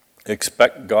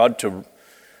 expect God to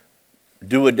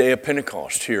do a day of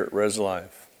Pentecost here at Res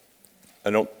Life.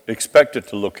 I don't expect it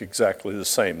to look exactly the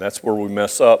same. That's where we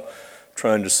mess up,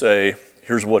 trying to say,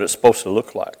 here's what it's supposed to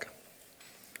look like.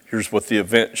 Here's what the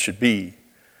event should be.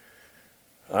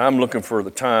 I'm looking for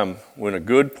the time when a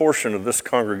good portion of this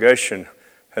congregation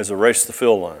has erased the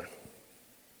fill line,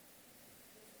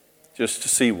 just to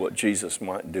see what Jesus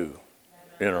might do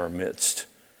in our midst.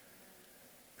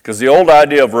 Because the old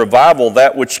idea of revival,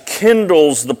 that which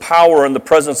kindles the power and the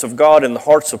presence of God in the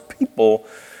hearts of people,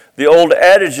 the old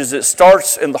adage is it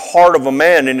starts in the heart of a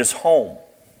man in his home.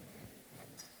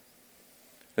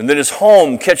 And then his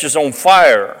home catches on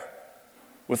fire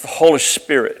with the Holy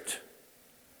Spirit.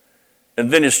 And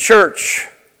then his church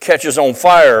catches on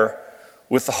fire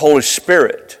with the Holy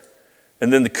Spirit.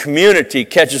 And then the community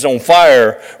catches on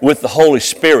fire with the Holy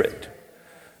Spirit.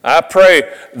 I pray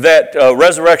that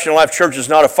Resurrection Life Church is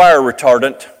not a fire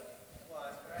retardant,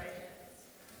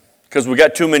 because we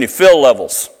got too many fill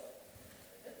levels.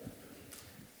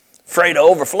 Afraid of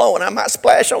overflowing, I might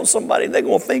splash on somebody. They're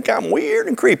going to think I'm weird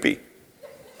and creepy.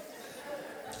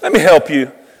 Let me help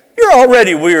you. You're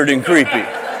already weird and creepy.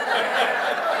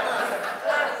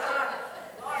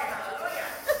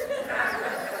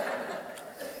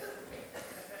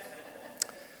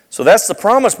 So that's the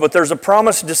promise, but there's a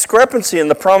promise discrepancy, and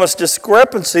the promise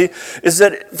discrepancy is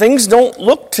that things don't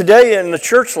look today in the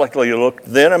church like they looked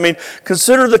then. I mean,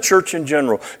 consider the church in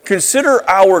general. Consider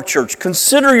our church.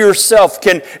 Consider yourself.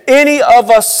 Can any of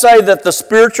us say that the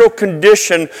spiritual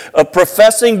condition of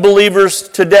professing believers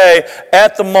today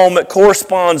at the moment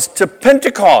corresponds to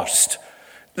Pentecost?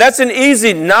 That's an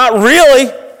easy, not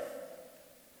really.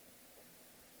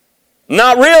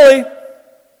 Not really.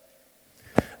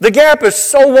 The gap is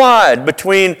so wide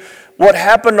between what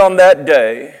happened on that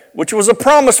day, which was a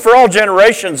promise for all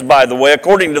generations, by the way,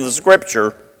 according to the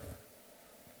Scripture.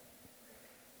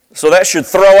 So that should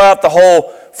throw out the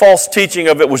whole false teaching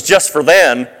of it was just for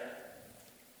then.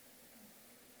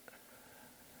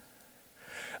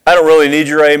 I don't really need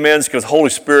your amens because Holy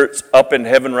Spirit's up in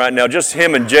heaven right now. Just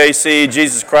Him and JC,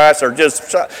 Jesus Christ, are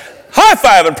just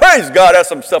high-fiving. Praise God, that's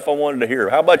some stuff I wanted to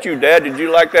hear. How about you, Dad? Did you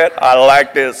like that? I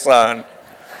liked it, son.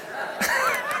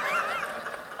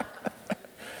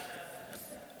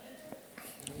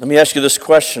 Let me ask you this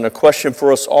question, a question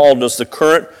for us all. Does the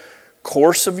current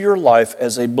course of your life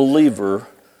as a believer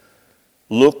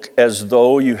look as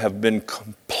though you have been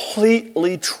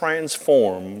completely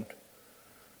transformed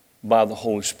by the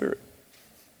Holy Spirit?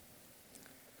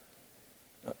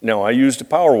 Now, I used a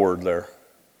power word there,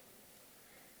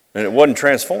 and it wasn't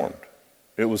transformed.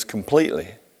 It was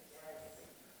completely.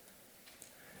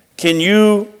 Can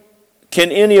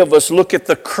any of us look at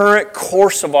the current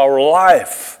course of our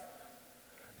life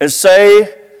and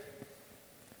say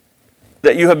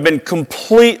that you have been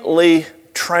completely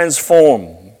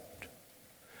transformed?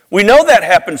 We know that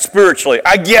happens spiritually.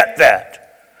 I get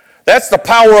that. That's the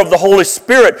power of the Holy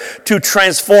Spirit to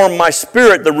transform my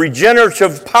spirit, the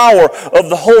regenerative power of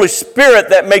the Holy Spirit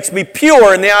that makes me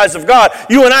pure in the eyes of God.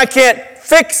 You and I can't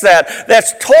fix that.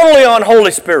 That's totally on Holy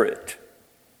Spirit.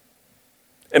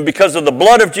 And because of the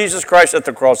blood of Jesus Christ at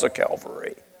the cross of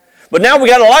Calvary. But now we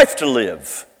got a life to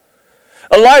live.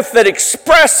 A life that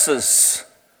expresses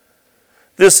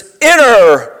this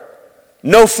inner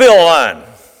no-fill line.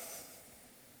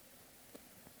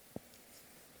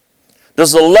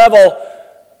 Does the level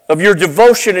of your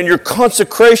devotion and your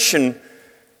consecration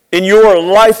in your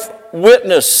life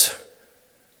witness?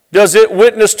 Does it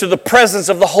witness to the presence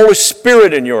of the Holy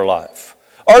Spirit in your life?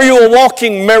 Are you a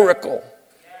walking miracle?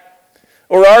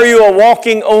 Or are you a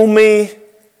walking oh me?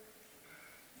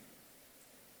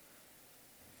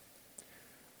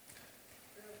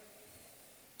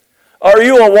 Are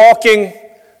you a walking,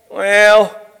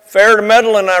 well, fair to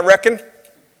meddling, I reckon?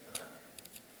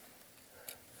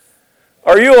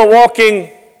 Are you a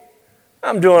walking,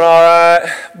 I'm doing all right,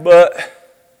 but...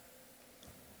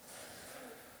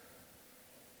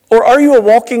 Or are you a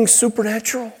walking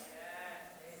supernatural?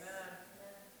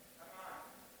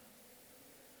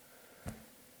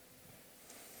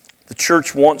 The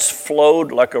church once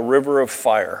flowed like a river of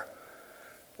fire,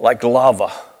 like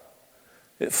lava.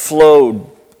 It flowed,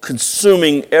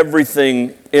 consuming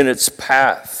everything in its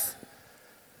path.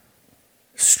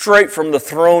 Straight from the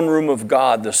throne room of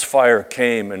God, this fire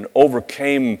came and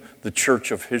overcame the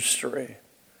church of history.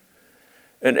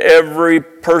 And every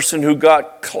person who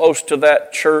got close to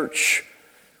that church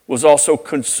was also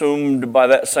consumed by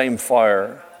that same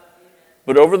fire.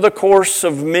 But over the course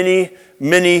of many,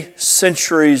 many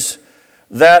centuries,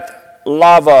 that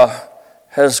lava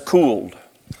has cooled.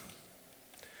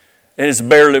 And it's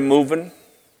barely moving.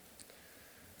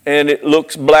 And it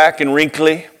looks black and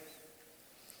wrinkly.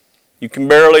 You can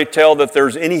barely tell that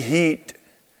there's any heat.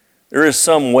 There is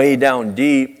some way down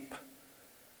deep.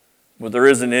 But there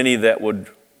isn't any that would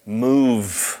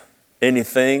move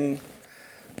anything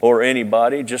or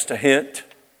anybody, just a hint.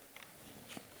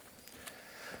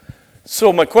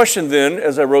 So my question then,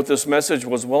 as I wrote this message,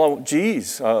 was, well,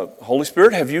 geez, Holy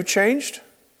Spirit, have you changed?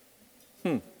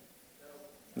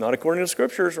 Not according to the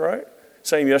Scriptures, right?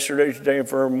 Same yesterday, today, and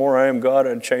forevermore, I am God,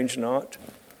 and change not.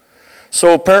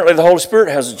 So apparently the Holy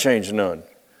Spirit hasn't changed none.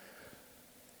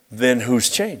 Then who's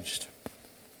changed?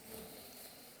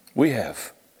 We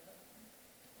have.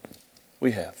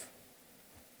 We have.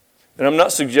 And I'm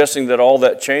not suggesting that all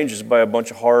that changes by a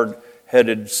bunch of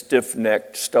hard-headed,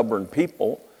 stiff-necked, stubborn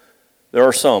people. There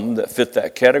are some that fit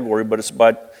that category, but it's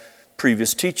by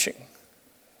previous teaching.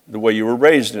 The way you were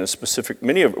raised in a specific,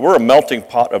 we're a melting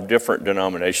pot of different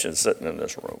denominations sitting in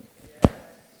this room.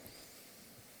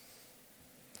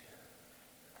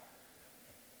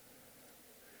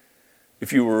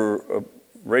 If you were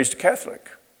raised Catholic,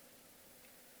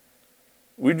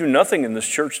 we do nothing in this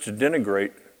church to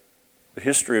denigrate the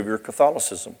history of your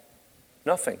Catholicism.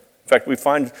 Nothing. In fact, we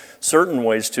find certain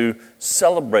ways to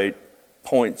celebrate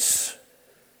points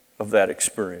of that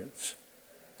experience.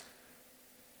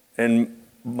 And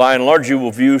by and large, you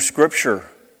will view Scripture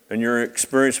and your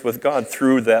experience with God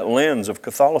through that lens of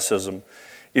Catholicism.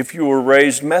 If you were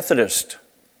raised Methodist,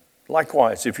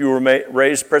 likewise. If you were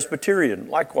raised Presbyterian,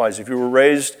 likewise. If you were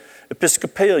raised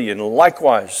Episcopalian,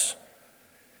 likewise.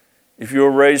 If you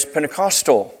were raised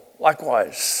Pentecostal,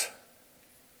 likewise.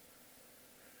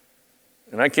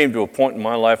 And I came to a point in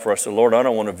my life where I said, Lord, I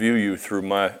don't want to view you through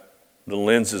the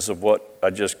lenses of what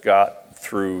I just got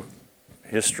through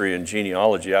history and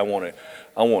genealogy. I want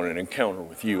an encounter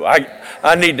with you.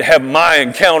 I need to have my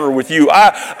encounter with you.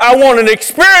 I want an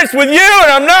experience with you,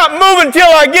 and I'm not moving till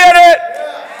I get it.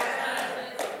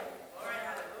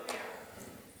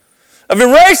 I've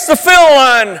erased the fill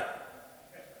line.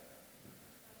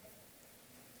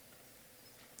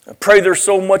 I pray there's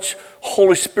so much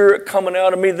Holy Spirit coming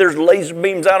out of me. There's laser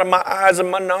beams out of my eyes and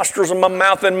my nostrils and my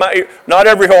mouth and my ear. Not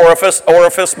every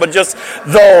orifice, but just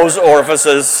those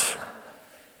orifices.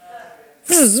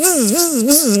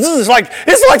 It's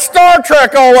like Star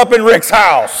Trek all up in Rick's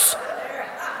house.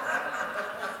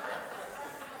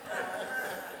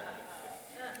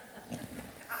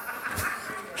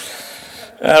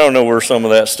 I don't know where some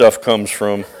of that stuff comes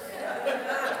from.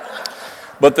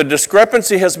 But the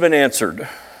discrepancy has been answered.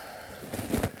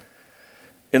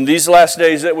 In these last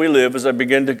days that we live, as I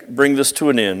begin to bring this to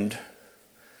an end,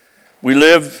 we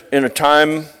live in a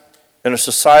time and a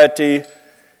society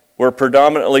where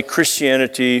predominantly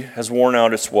Christianity has worn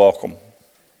out its welcome.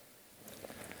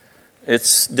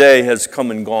 Its day has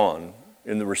come and gone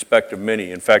in the respect of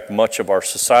many. In fact, much of our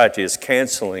society is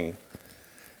canceling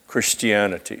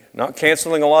Christianity. Not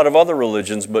canceling a lot of other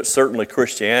religions, but certainly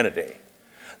Christianity.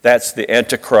 That's the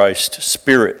Antichrist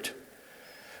spirit.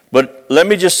 But let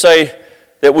me just say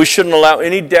that we shouldn't allow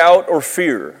any doubt or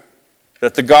fear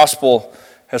that the gospel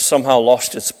has somehow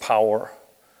lost its power.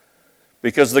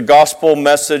 Because the gospel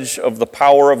message of the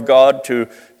power of God to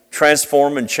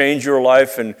transform and change your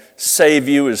life and save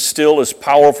you is still as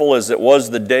powerful as it was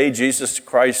the day Jesus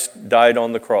Christ died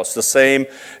on the cross. The same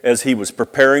as he was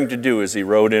preparing to do as he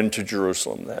rode into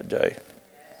Jerusalem that day.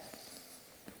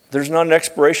 There's not an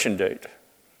expiration date.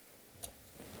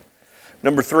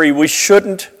 Number 3, we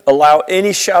shouldn't allow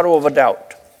any shadow of a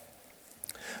doubt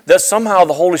that somehow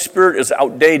the Holy Spirit is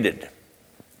outdated,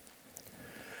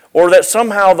 or that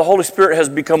somehow the Holy Spirit has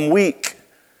become weak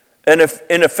and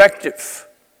ineffective.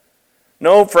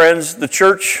 No, friends, the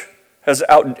church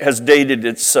has dated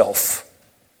itself.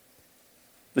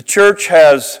 The church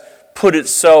has put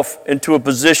itself into a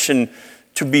position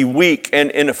to be weak and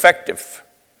ineffective.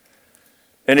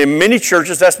 And in many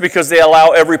churches, that's because they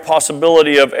allow every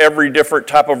possibility of every different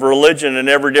type of religion and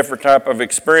every different type of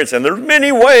experience. And there's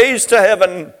many ways to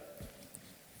heaven.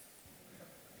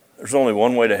 There's only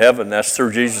one way to heaven, that's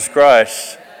through Jesus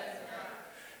Christ.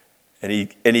 And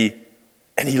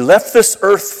he left this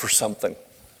earth for something.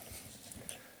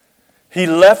 He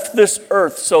left this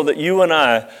earth so that you and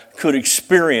I could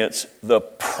experience the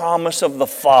promise of the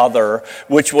Father,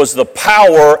 which was the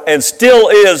power and still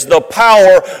is the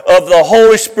power of the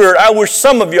Holy Spirit. I wish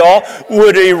some of y'all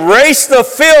would erase the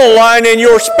fill line in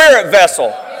your spirit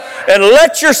vessel and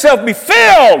let yourself be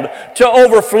filled to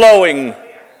overflowing.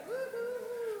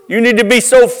 You need to be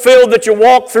so filled that you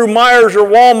walk through Myers or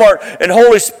Walmart and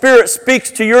Holy Spirit speaks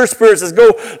to your spirit, says,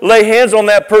 go lay hands on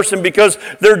that person because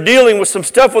they're dealing with some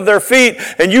stuff with their feet,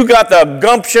 and you got the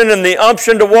gumption and the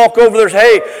umption to walk over there.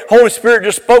 Hey, Holy Spirit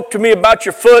just spoke to me about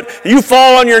your foot. You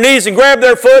fall on your knees and grab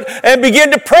their foot and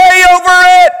begin to pray over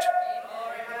it.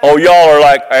 Oh, y'all are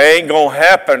like, it ain't going to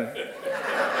happen.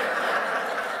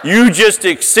 You just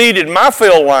exceeded my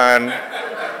fill line.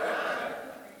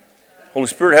 Holy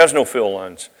Spirit has no fill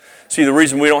lines. See, the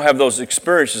reason we don't have those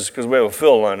experiences is because we have a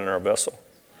fill line in our vessel.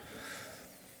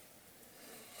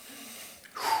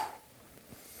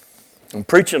 I'm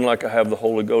preaching like I have the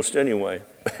Holy Ghost anyway.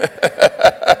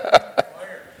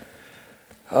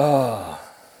 The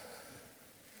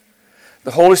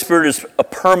Holy Spirit is a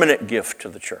permanent gift to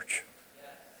the church.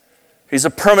 He's a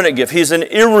permanent gift. He's an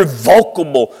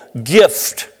irrevocable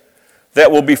gift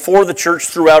that will be for the church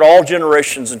throughout all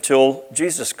generations until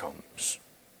Jesus comes.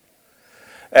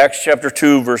 Acts chapter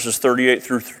 2, verses 38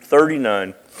 through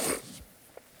 39.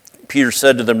 Peter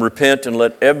said to them, repent and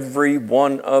let every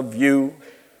one of you,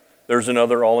 there's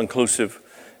another all-inclusive,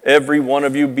 every one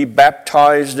of you be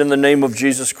baptized in the name of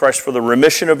Jesus Christ for the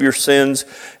remission of your sins,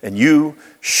 and you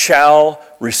shall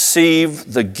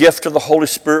receive the gift of the Holy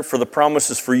Spirit, for the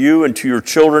promises for you and to your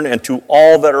children and to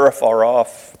all that are afar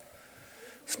off.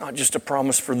 It's not just a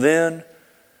promise for then,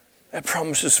 that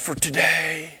promise is for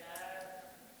today.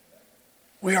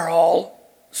 We are all,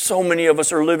 so many of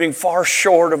us are living far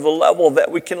short of the level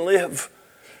that we can live.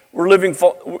 We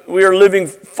are living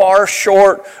far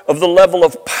short of the level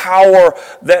of power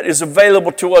that is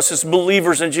available to us as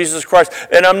believers in Jesus Christ.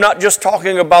 And I'm not just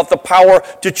talking about the power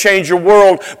to change your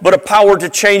world, but a power to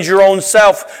change your own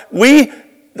self. The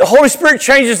Holy Spirit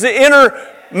changes the inner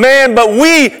man, but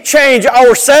we change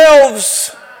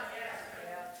ourselves.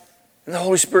 And the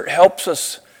Holy Spirit helps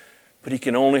us. But He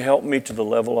can only help me to the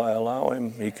level I allow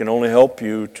Him. He can only help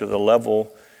you to the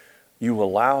level you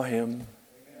allow Him.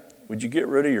 Would you get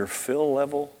rid of your fill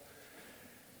level?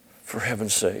 For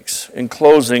heaven's sakes. In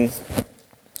closing,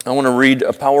 I want to read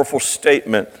a powerful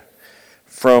statement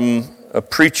from a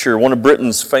preacher, one of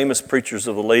Britain's famous preachers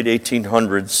of the late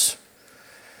 1800s.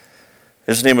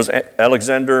 His name was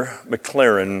Alexander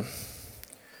Maclaren.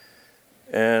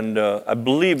 And I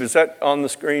believe, is that on the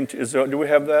screen? Do we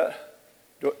have that?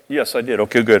 Yes, I did.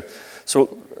 Okay, good.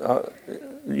 So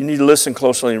you need to listen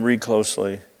closely and read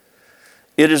closely.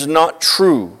 It is not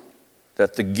true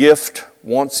that the gift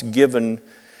once given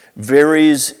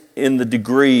varies in the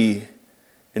degree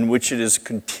in which it is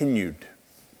continued.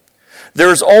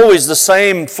 There is always the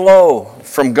same flow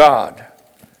from God.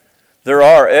 There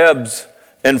are ebbs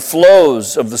and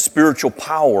flows of the spiritual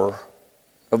power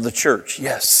of the church,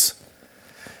 yes.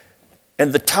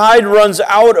 And the tide runs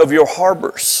out of your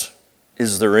harbors.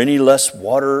 Is there any less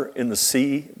water in the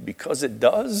sea because it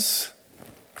does?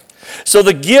 So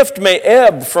the gift may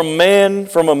ebb from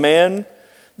a man.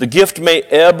 The gift may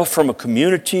ebb from a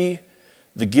community.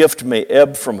 The gift may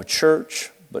ebb from a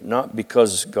church, but not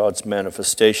because God's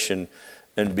manifestation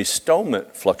and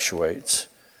bestowment fluctuates,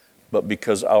 but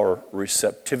because our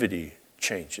receptivity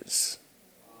changes.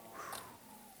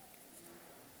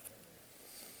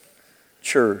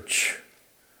 Church,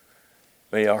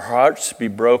 may our hearts be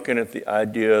broken at the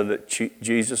idea that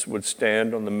Jesus would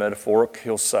stand on the metaphoric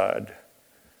hillside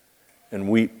and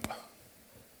weep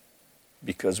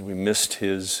because we missed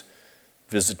His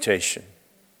visitation.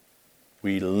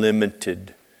 We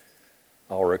limited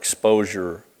our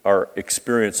exposure, our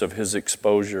experience of His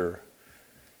exposure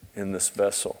in this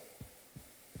vessel.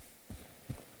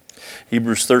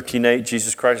 Hebrews 13:8,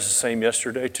 Jesus Christ is the same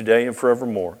yesterday, today, and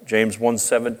forevermore. James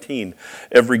 1:17,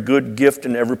 every good gift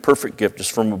and every perfect gift is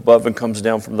from above and comes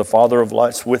down from the Father of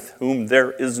lights, with whom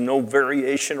there is no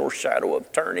variation or shadow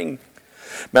of turning.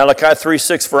 Malachi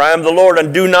 3:6, for I am the Lord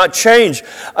and do not change.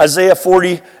 Isaiah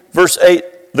 40, verse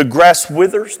 8, the grass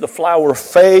withers, the flower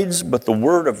fades, but the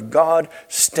word of God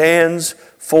stands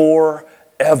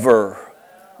forever.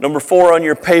 Number 4 on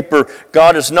your paper,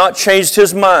 God has not changed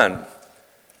his mind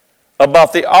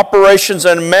about the operations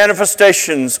and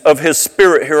manifestations of his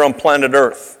Spirit here on planet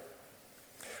Earth.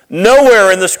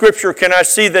 Nowhere in the Scripture can I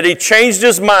see that he changed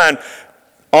his mind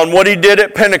on what he did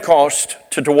at Pentecost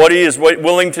to what he is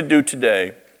willing to do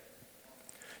today.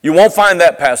 You won't find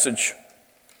that passage.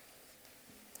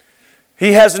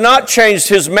 He has not changed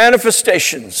his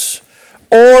manifestations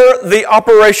or the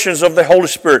operations of the Holy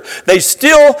Spirit. They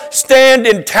still stand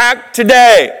intact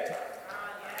today.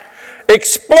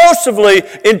 Explosively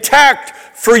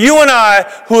intact for you and I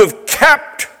who have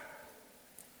kept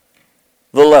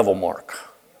the level mark.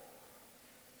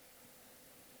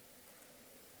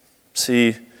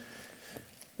 See,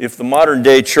 if the modern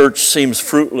day church seems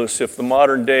fruitless, if the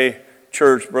modern day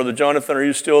church, Brother Jonathan, are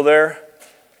you still there?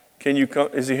 Can you come?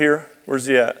 Is he here? Where's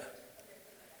he at?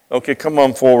 Okay, come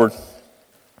on forward.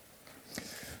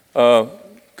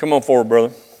 Come on forward,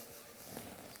 brother.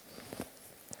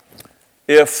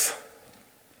 If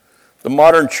the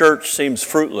modern church seems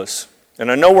fruitless,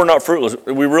 and I know we're not fruitless,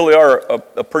 we really are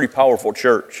a pretty powerful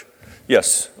church.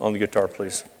 Yes, on the guitar,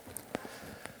 please.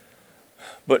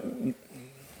 But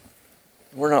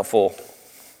we're not full.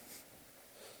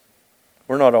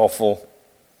 We're not all full.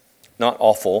 Not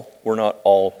awful. We're not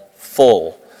all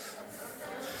full.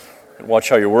 And watch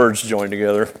how your words join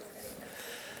together.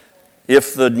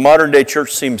 If the modern day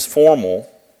church seems formal,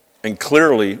 and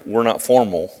clearly we're not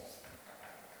formal,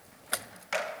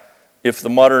 if the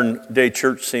modern day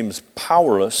church seems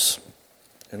powerless,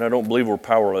 and I don't believe we're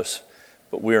powerless,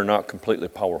 but we are not completely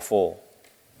powerful,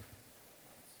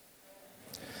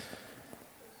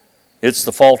 it's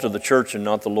the fault of the church and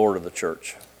not the Lord of the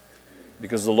church.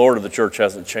 Because the Lord of the church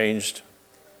hasn't changed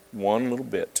one little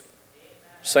bit.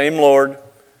 Same Lord,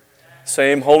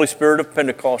 same Holy Spirit of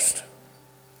Pentecost,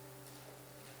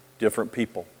 different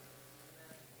people,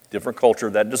 different culture.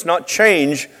 That does not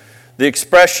change the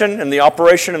expression and the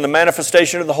operation and the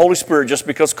manifestation of the Holy Spirit just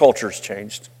because culture has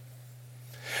changed.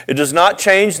 It does not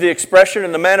change the expression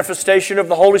and the manifestation of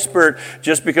the Holy Spirit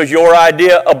just because your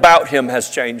idea about Him has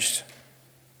changed.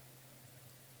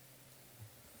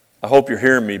 I hope you're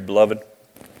hearing me, beloved.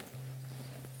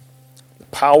 The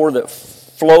power that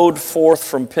flowed forth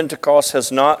from Pentecost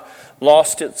has not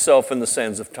lost itself in the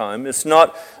sands of time. It's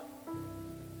not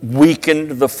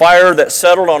weakened. The fire that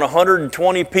settled on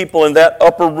 120 people in that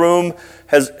upper room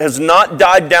has not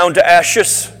died down to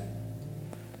ashes.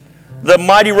 The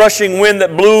mighty rushing wind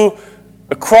that blew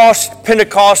across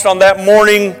Pentecost on that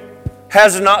morning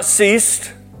has not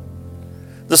ceased.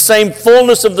 The same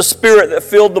fullness of the Spirit that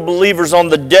filled the believers on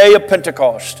the day of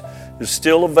Pentecost is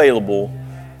still available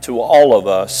to all of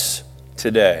us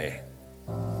today.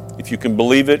 If you can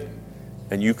believe it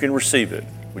and you can receive it,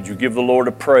 would you give the Lord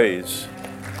a praise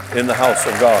in the house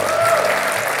of God?